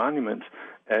these monuments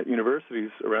at universities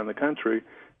around the country.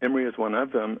 Emory is one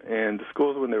of them, and the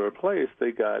schools, when they were placed,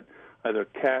 they got either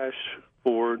cash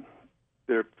for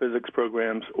their physics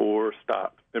programs or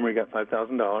stopped. Emory got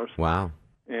 $5,000. Wow.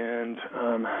 And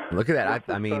look at that!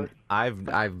 I mean,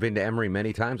 I've been to Emory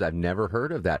many times. I've never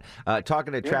heard of that.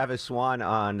 Talking to Travis Swan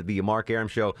on the Mark Arum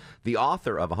Show, the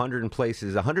author of 111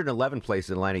 Places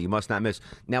in Atlanta You Must Not Miss.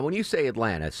 Now, when you say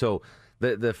Atlanta, so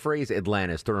the phrase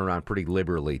Atlanta is thrown around pretty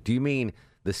liberally. Do you mean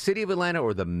the city of Atlanta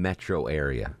or the metro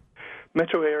area?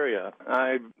 Metro area.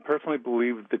 I personally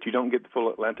believe that you don't get the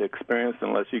full Atlanta experience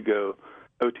unless you go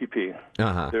OTP.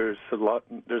 There's a lot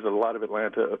of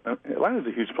Atlanta. Atlanta's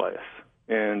a huge place.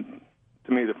 And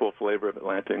to me, the full flavor of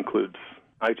Atlanta includes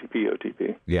ITP,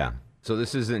 OTP. Yeah. So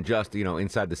this isn't just,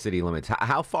 inside the city limits.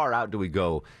 How far out do we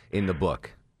go in the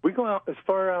book? We go out as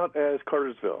far out as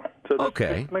Cartersville. So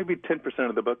maybe 10%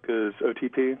 of the book is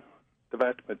OTP. The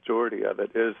vast majority of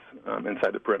it is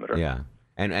inside the perimeter. Yeah.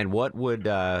 And what would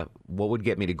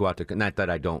get me to go out to, not that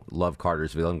I don't love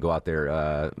Cartersville and go out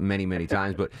there many, many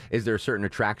times, but is there a certain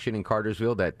attraction in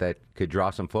Cartersville that could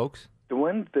draw some folks? The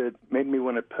one that made me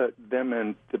want to put them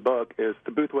in the book is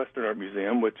the Booth Western Art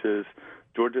Museum, which is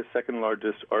Georgia's second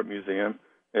largest art museum.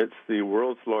 It's the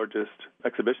world's largest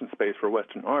exhibition space for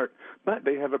Western art, but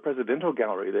they have a presidential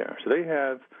gallery there. So they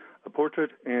have a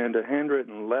portrait and a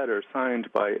handwritten letter signed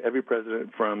by every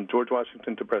president from George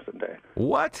Washington to present day.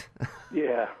 What?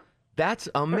 Yeah. That's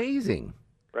amazing.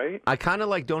 right? I kind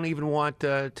of don't even want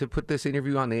to put this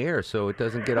interview on the air so it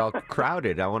doesn't get all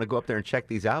crowded. I want to go up there and check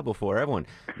these out before everyone.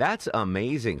 That's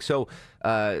amazing. So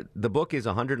the book is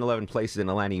 111 Places in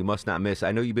Atlanta You Must Not Miss.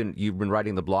 I know you've been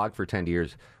writing the blog for 10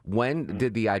 years. When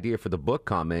did the idea for the book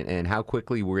come, and how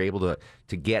quickly were you able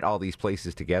to get all these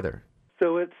places together?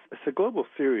 So it's a global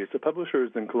series. The publisher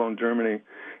is in Cologne, Germany,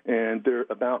 and there are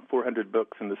about 400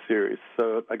 books in the series.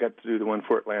 So I got to do the one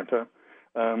for Atlanta.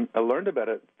 I learned about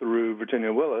it through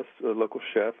Virginia Willis, a local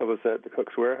chef. I was at the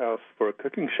Cook's Warehouse for a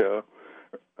cooking show,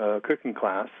 cooking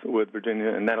class with Virginia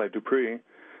and Natalie Dupree.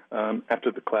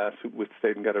 After the class, we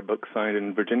stayed and got our book signed,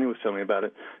 and Virginia was telling me about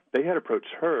it. They had approached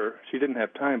her. She didn't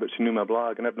have time, but she knew my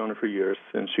blog, and I've known her for years,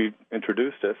 and she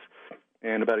introduced us.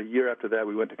 And about a year after that,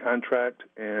 we went to contract,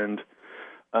 and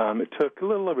it took a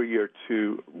little over a year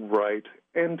to write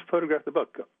and photograph the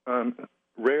book.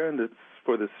 Rare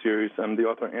for this series, I'm the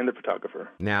author and the photographer.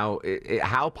 Now,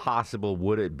 how possible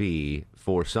would it be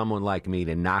for someone like me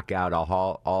to knock out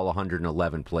all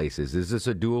 111 places? Is this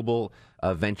a doable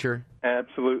venture?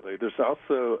 Absolutely. There's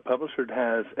also, a publisher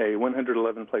has a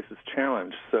 111 Places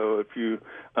challenge. So if you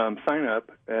sign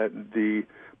up at the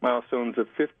milestones of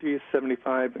 50,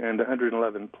 75, and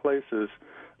 111 places,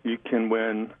 you can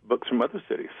win books from other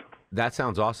cities. That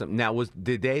sounds awesome. Now,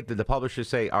 did the publisher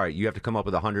say, all right, you have to come up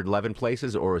with 111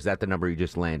 places, or is that the number you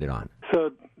just landed on?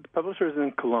 So the publisher is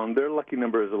in Cologne. Their lucky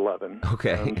number is 11.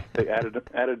 Okay. They added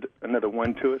another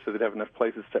one to it so they'd have enough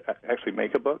places to actually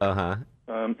make a book. Uh-huh.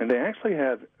 And they actually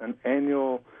have an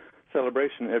annual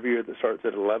celebration every year that starts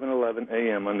at 11:11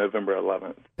 a.m. on November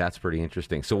 11th. That's pretty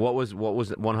interesting. So what was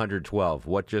 112?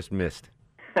 What just missed?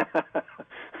 I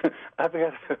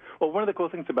forgot. Well, one of the cool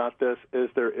things about this is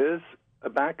there is a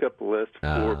backup list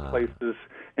for places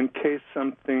in case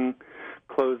something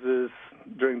closes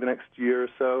during the next year or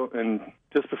so. And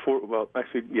just before the book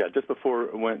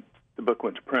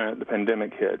went to print, the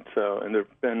pandemic hit. So, and there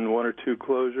have been one or two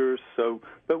closures. So,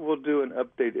 but we'll do an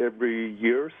update every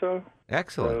year or so.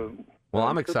 Excellent. Well,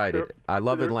 I'm excited. I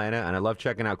love Atlanta, and I love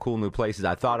checking out cool new places.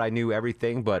 I thought I knew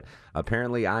everything, but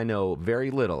apparently I know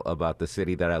very little about the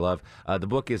city that I love. The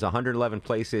book is 111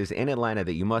 Places in Atlanta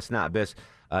That You Must Not Miss.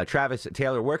 Travis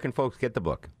Taylor, where can folks get the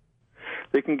book?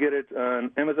 They can get it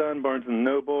on Amazon, Barnes &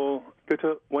 Noble. Go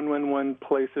to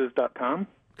 111places.com.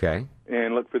 Okay.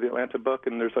 And look for the Atlanta book,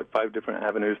 and there's 5 different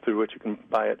avenues through which you can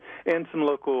buy it. And some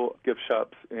local gift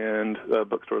shops and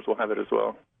bookstores will have it as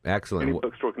well. Excellent. Any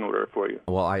bookstore can order it for you.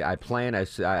 Well, I plan on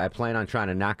trying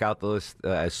to knock out the list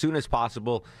as soon as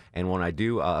possible, and when I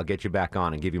do, I'll get you back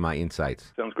on and give you my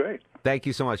insights. Sounds great. Thank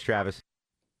you so much, Travis.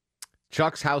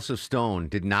 Chuck's House of Stone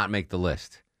did not make the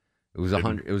list. It was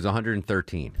 100. It was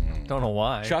 113. Don't know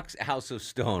why. Chuck's House of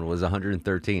Stone was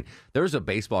 113. There was a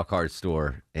baseball card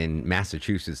store in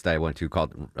Massachusetts that I went to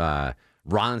called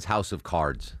Ron's House of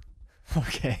Cards.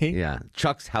 Okay. Yeah,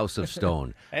 Chuck's House of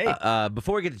Stone. Hey.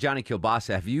 Before we get to Johnny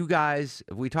Kilbasa,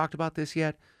 have we talked about this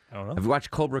yet? I don't know. Have you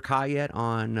watched Cobra Kai yet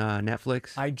on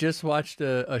Netflix? I just watched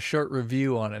a short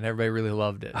review on it, and everybody really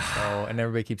loved it. And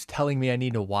everybody keeps telling me I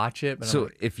need to watch it. But so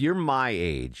if you're my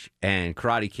age and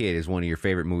Karate Kid is one of your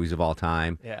favorite movies of all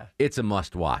time, yeah, it's a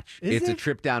must-watch. Is it's it? a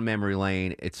trip down memory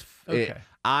lane. Okay.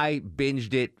 I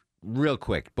binged it real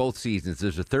quick, both seasons.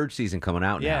 There's a third season coming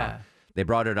out now. Yeah. They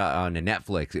brought it on to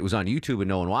Netflix. It was on YouTube and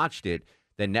no one watched it.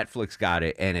 Then Netflix got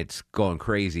it, and it's going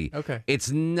crazy. Okay. It's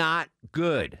not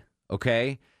good,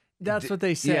 okay? That's what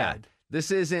they said. Yeah.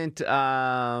 This isn't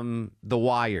The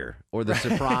Wire or The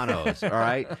Sopranos, all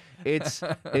right? It's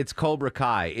Cobra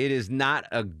Kai. It is not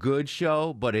a good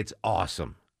show, but it's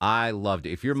awesome. I loved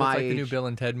it. If you're So my it's like age, the new Bill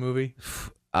and Ted movie.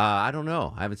 I don't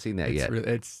know. I haven't seen that yet.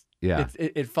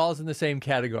 It falls in the same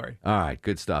category. All right,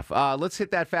 good stuff. Let's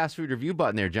hit that fast food review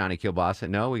button there, Johnny Kilbasa.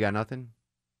 No, we got nothing?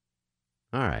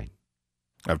 All right.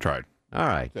 I've tried. All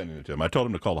right. Sending it to him. I told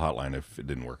him to call the hotline if it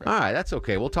didn't work. All right, that's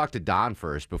okay. We'll talk to Don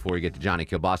first before we get to Johnny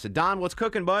Kilbasa. Don, what's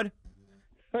cooking, bud?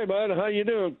 Hey, bud. How you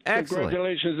doing? Excellent.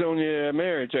 Congratulations on your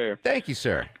marriage there. Thank you,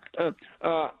 sir.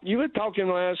 You were talking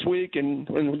last week and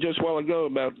just a while ago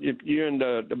about if you're in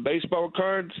the baseball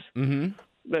cards. Mm-hmm.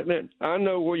 I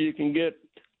know where you can get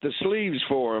the sleeves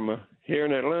for them here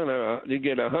in Atlanta. You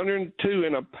get 102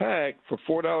 in a pack for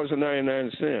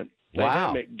 $4.99.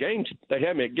 Wow. They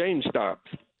have me at GameStop.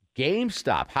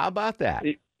 GameStop. How about that?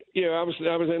 Yeah, I was in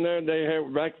there. They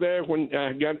have back there when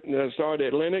I started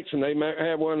at Lennox, and they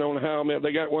have one on Howell Mill.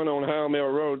 They got one on Howell Mill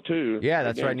Road too. Yeah,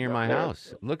 that's right near my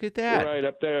house. Look at that. Right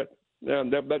up there.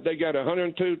 But they got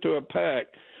 102 to a pack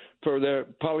for the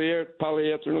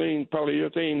polyurethane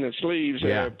the sleeves.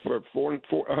 For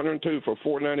 102 for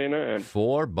 $4.99.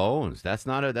 4 bones. That's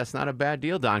not a bad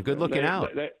deal, Don. Good looking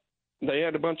out. they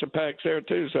had a bunch of packs there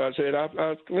too. So I said,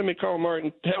 let me call Mark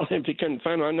and tell him if he couldn't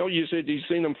find them. I know you said you've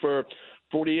seen them for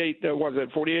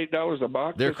 $48 a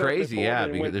box? They're crazy, yeah.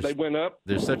 They went up.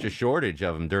 There's such a shortage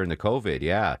of them during the COVID,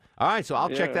 yeah. All right, so I'll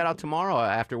check that out tomorrow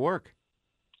after work.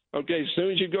 Okay, as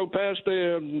soon as you go past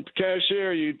the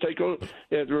cashier, you take a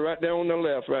it's right down on the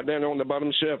left, right down on the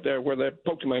bottom shelf there where the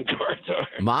Pokemon cards are.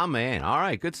 My man. All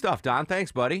right, good stuff, Don.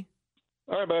 Thanks, buddy.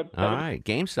 All right, bud. All right,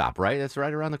 GameStop, right? That's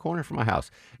right around the corner from my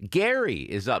house. Gary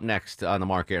is up next on the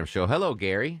Mark Arum Show. Hello,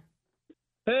 Gary.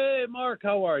 Hey, Mark,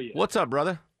 how are you? What's up,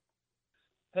 brother?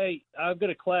 Hey, I'm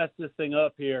going to class this thing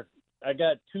up here. I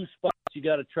got 2 spots you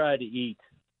got to try to eat.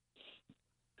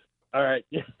 All right.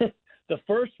 The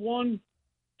first one,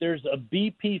 there's a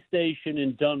BP station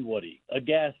in Dunwoody, a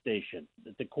gas station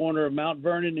at the corner of Mount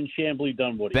Vernon and Chamblee,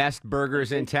 Dunwoody. Best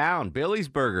burgers in town, Billy's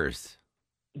Burgers.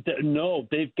 No,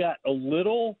 they've got a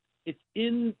little, it's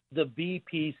in the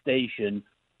BP station.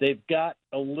 They've got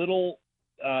a little,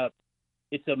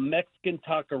 it's a Mexican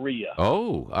taqueria.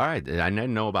 Oh, all right. I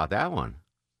didn't know about that one.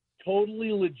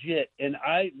 Totally legit. And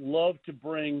I love to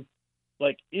bring,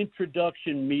 like,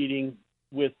 introduction meeting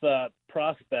with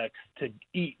prospects to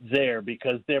eat there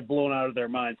because they're blown out of their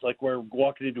minds. Like, we're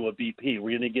walking into a BP.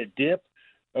 We're going to get dip.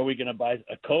 Are we going to buy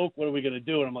a Coke? What are we going to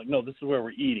do? And I'm like, no, this is where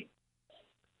we're eating.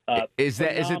 Is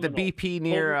it the BP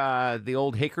near the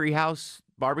old Hickory House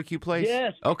barbecue place?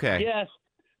 Yes. Okay. Yes.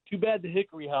 Too bad the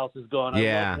Hickory House is gone.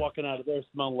 Yeah. I love walking out of there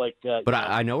smelling like. But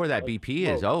I know where that BP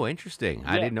is. smoke. Oh, interesting.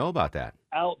 I Yeah. didn't know about that.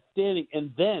 Outstanding.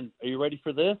 And then, are you ready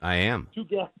for this? I am. Two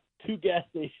gas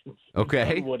stations. in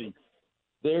Okay. Dunwoody.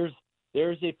 There's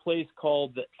a place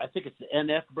called I think it's the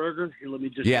NF Burger. Here, let me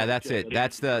just. Yeah, that's it.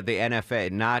 That's the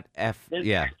NFA, not F.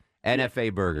 Yeah.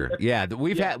 NFA Burger. Yeah,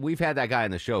 we've had that guy on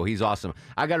the show. He's awesome.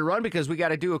 I got to run because we got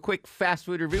to do a quick fast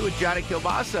food review with Johnny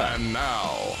Kilbasa. And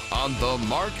now, on the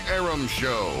Mark Arum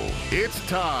Show, it's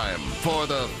time for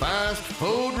the Fast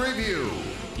Food Review.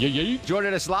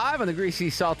 Joining us live on the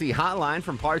Greasy Salty Hotline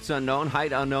from parts unknown,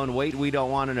 height unknown, weight we don't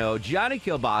want to know, Johnny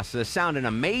Kilbasa, sounding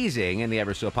amazing in the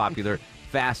ever so popular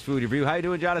Fast Food Review. How you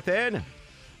doing, Jonathan?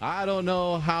 I don't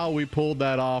know how we pulled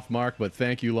that off, Mark, but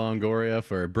thank you, Longoria,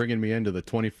 for bringing me into the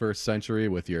 21st century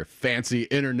with your fancy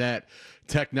internet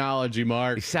technology,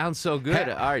 Mark. It sounds so good.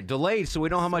 All right, delayed, so we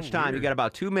don't have much time. You got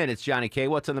about 2 minutes, Johnny K.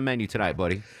 What's on the menu tonight,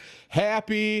 buddy?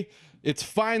 It's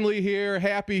finally here.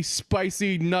 Happy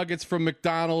spicy nuggets from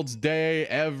McDonald's Day,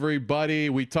 everybody.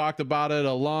 We talked about it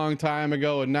a long time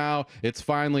ago, and now it's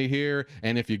finally here.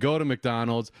 And if you go to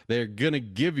McDonald's, they're going to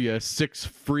give you 6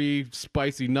 free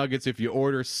spicy nuggets if you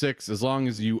order 6, as long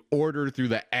as you order through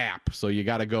the app. So you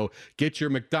got to go get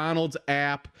your McDonald's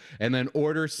app and then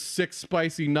order 6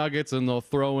 spicy nuggets, and they'll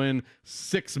throw in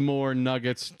 6 more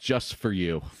nuggets just for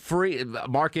you. Free.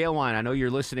 Mark Aylwine, I know you're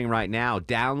listening right now.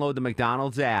 Download the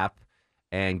McDonald's app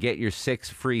and get your 6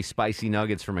 free spicy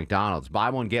nuggets from McDonald's. Buy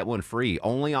one, get one free.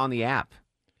 Only on the app.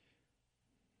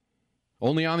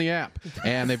 Only on the app.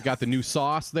 And they've got the new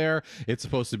sauce there. It's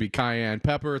supposed to be cayenne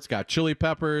pepper. It's got chili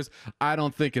peppers. I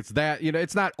don't think it's that.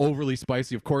 It's not overly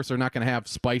spicy. Of course, they're not going to have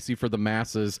spicy for the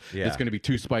masses. Yeah. It's going to be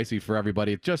too spicy for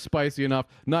everybody. It's just spicy enough.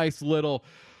 Nice little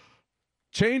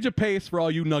change of pace for all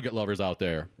you nugget lovers out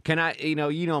there. Can I,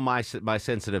 my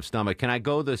sensitive stomach, can I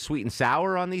go the sweet and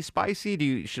sour on these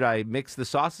spicy? Should I mix the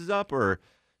sauces up or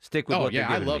stick with what they're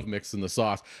giving I love mixing the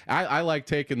sauce. I like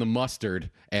taking the mustard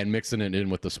and mixing it in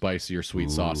with the spicier sweet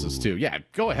sauces too. Yeah,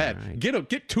 go ahead. Right.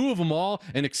 Get 2 of them all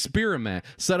and experiment.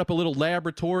 Set up a little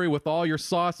laboratory with all your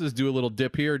sauces. Do a little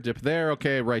dip here, dip there.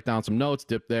 Okay, write down some notes.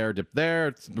 Dip there, dip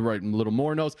there. Write a little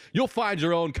more notes. You'll find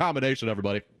your own combination,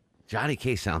 everybody. Johnny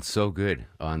K sounds so good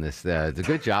on this. It's a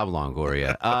good job,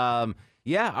 Longoria.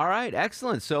 Yeah, all right,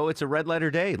 excellent. So it's a red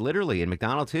letter day, literally, in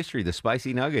McDonald's history. The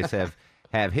spicy nuggets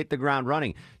have hit the ground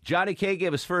running. Johnny K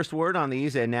gave us first word on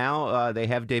these, and now they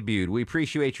have debuted. We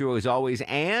appreciate you as always,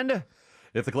 and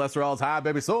if the cholesterol is high,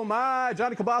 baby, so am I.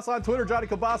 Johnny Kilbasa on Twitter, Johnny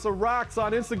Kilbasa Rocks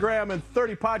on Instagram, and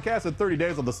 30 podcasts in 30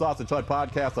 days on the Sausage Hut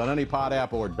podcast on any pod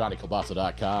app or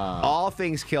JohnnyKilbasa.com. All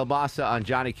things Kilbasa on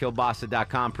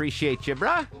JohnnyKilbasa.com. Appreciate you,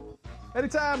 bruh.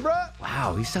 Anytime, bro.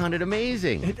 Wow, he sounded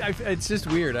amazing. It's just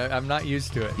weird. I'm not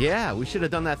used to it. Yeah, we should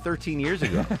have done that 13 years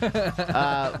ago.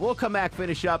 We'll come back,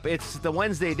 finish up. It's the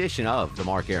Wednesday edition of The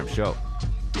Mark Arum Show.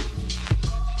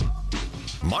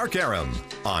 Mark Arum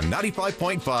on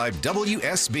 95.5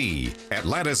 WSB,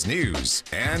 Atlanta's News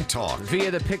and Talk.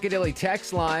 Via the Piccadilly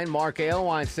text line, Mark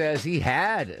Aylwine says he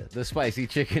had the spicy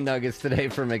chicken nuggets today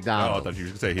from McDonald's. Oh, I thought you were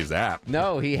going to say his app.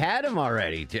 No, he had them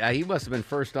already. He must have been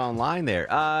first online there.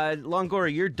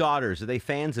 Longoria, your daughters, are they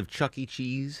fans of Chuck E.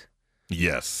 Cheese?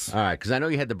 Yes. All right, because I know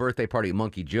you had the birthday party at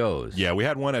Monkey Joe's. Yeah, we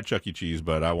had one at Chuck E. Cheese,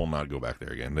 but I will not go back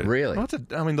there again. Really? Well,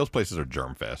 those places are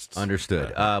germ fests.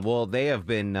 Understood. Well, they have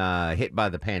been hit by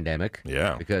the pandemic.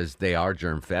 Yeah. Because they are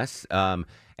germ fests.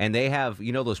 And they have,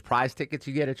 those prize tickets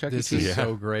you get at Chuck E. This Cheese? is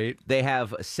so great. They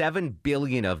have 7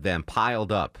 billion of them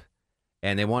piled up,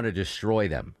 and they want to destroy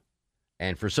them.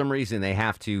 And for some reason, they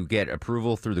have to get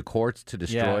approval through the courts to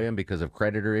destroy them because of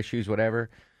creditor issues, whatever.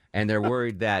 And they're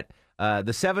worried that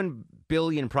the 7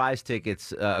 billion prize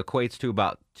tickets equates to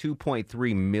about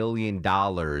 $2.3 million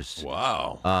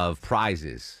of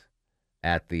prizes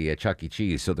at the Chuck E.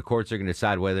 Cheese. So the courts are going to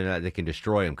decide whether or not they can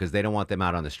destroy them because they don't want them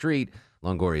out on the street.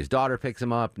 Longoria's daughter picks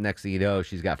them up. Next thing you know,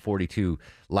 she's got 42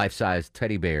 life-size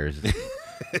teddy bears.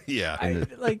 Yeah.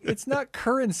 It's not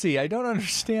currency. I don't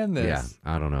understand this. Yeah,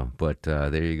 I don't know. But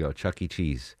there you go, Chuck E.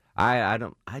 Cheese. I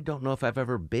don't know if I've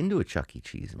ever been to a Chuck E.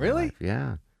 Cheese in my life.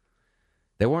 Yeah.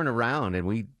 They weren't around, and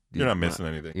we... You're not missing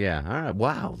anything. Yeah. All right.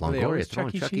 Wow. Longoria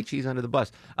throwing Chuck E. Cheese under the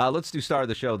bus. Let's do star of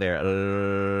the show there.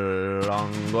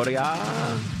 Longoria.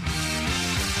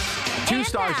 2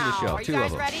 stars of the show. Are you 2 guys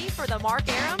of them. ready for the Mark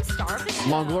Aram Star of the Show?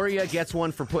 Longoria gets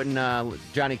one for putting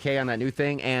Johnny K on that new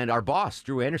thing, and our boss,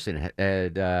 Drew Anderson,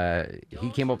 he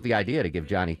came up with the idea to give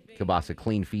Johnny Kielbasa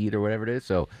clean feed or whatever it is.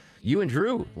 So you and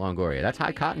Drew, Longoria, that's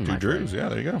high cotton, my Drews, friend. yeah,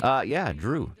 there you go. Yeah,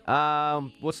 Drew.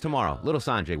 What's tomorrow? Little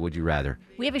Sanjay, would you rather?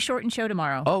 We have a shortened show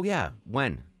tomorrow. Oh, yeah.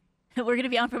 When? We're going to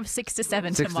be on from 6 to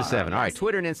 7 6 tomorrow. to 7. All right,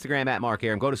 Twitter and Instagram at Mark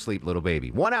Aram. Go to sleep, little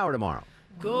baby. 1 hour tomorrow.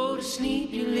 Go to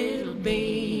sleep, you little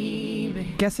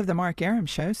baby. Guests of the Mark Aram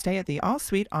Show stay at the All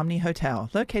Suite Omni Hotel,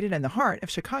 located in the heart of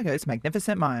Chicago's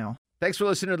Magnificent Mile. Thanks for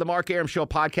listening to the Mark Aram Show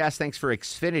podcast. Thanks for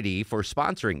Xfinity for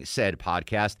sponsoring said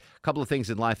podcast. A couple of things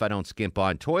in life I don't skimp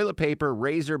on. Toilet paper,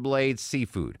 razor blades,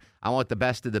 seafood. I want the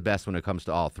best of the best when it comes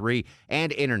to all three.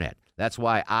 And internet. That's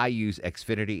why I use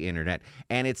Xfinity Internet.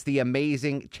 And it's the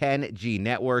amazing 10G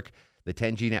network. The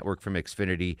 10G network from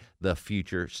Xfinity, the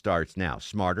future starts now.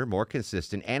 Smarter, more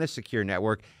consistent, and a secure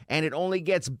network. And it only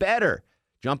gets better.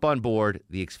 Jump on board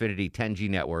the Xfinity 10G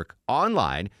network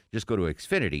online. Just go to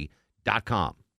Xfinity.com.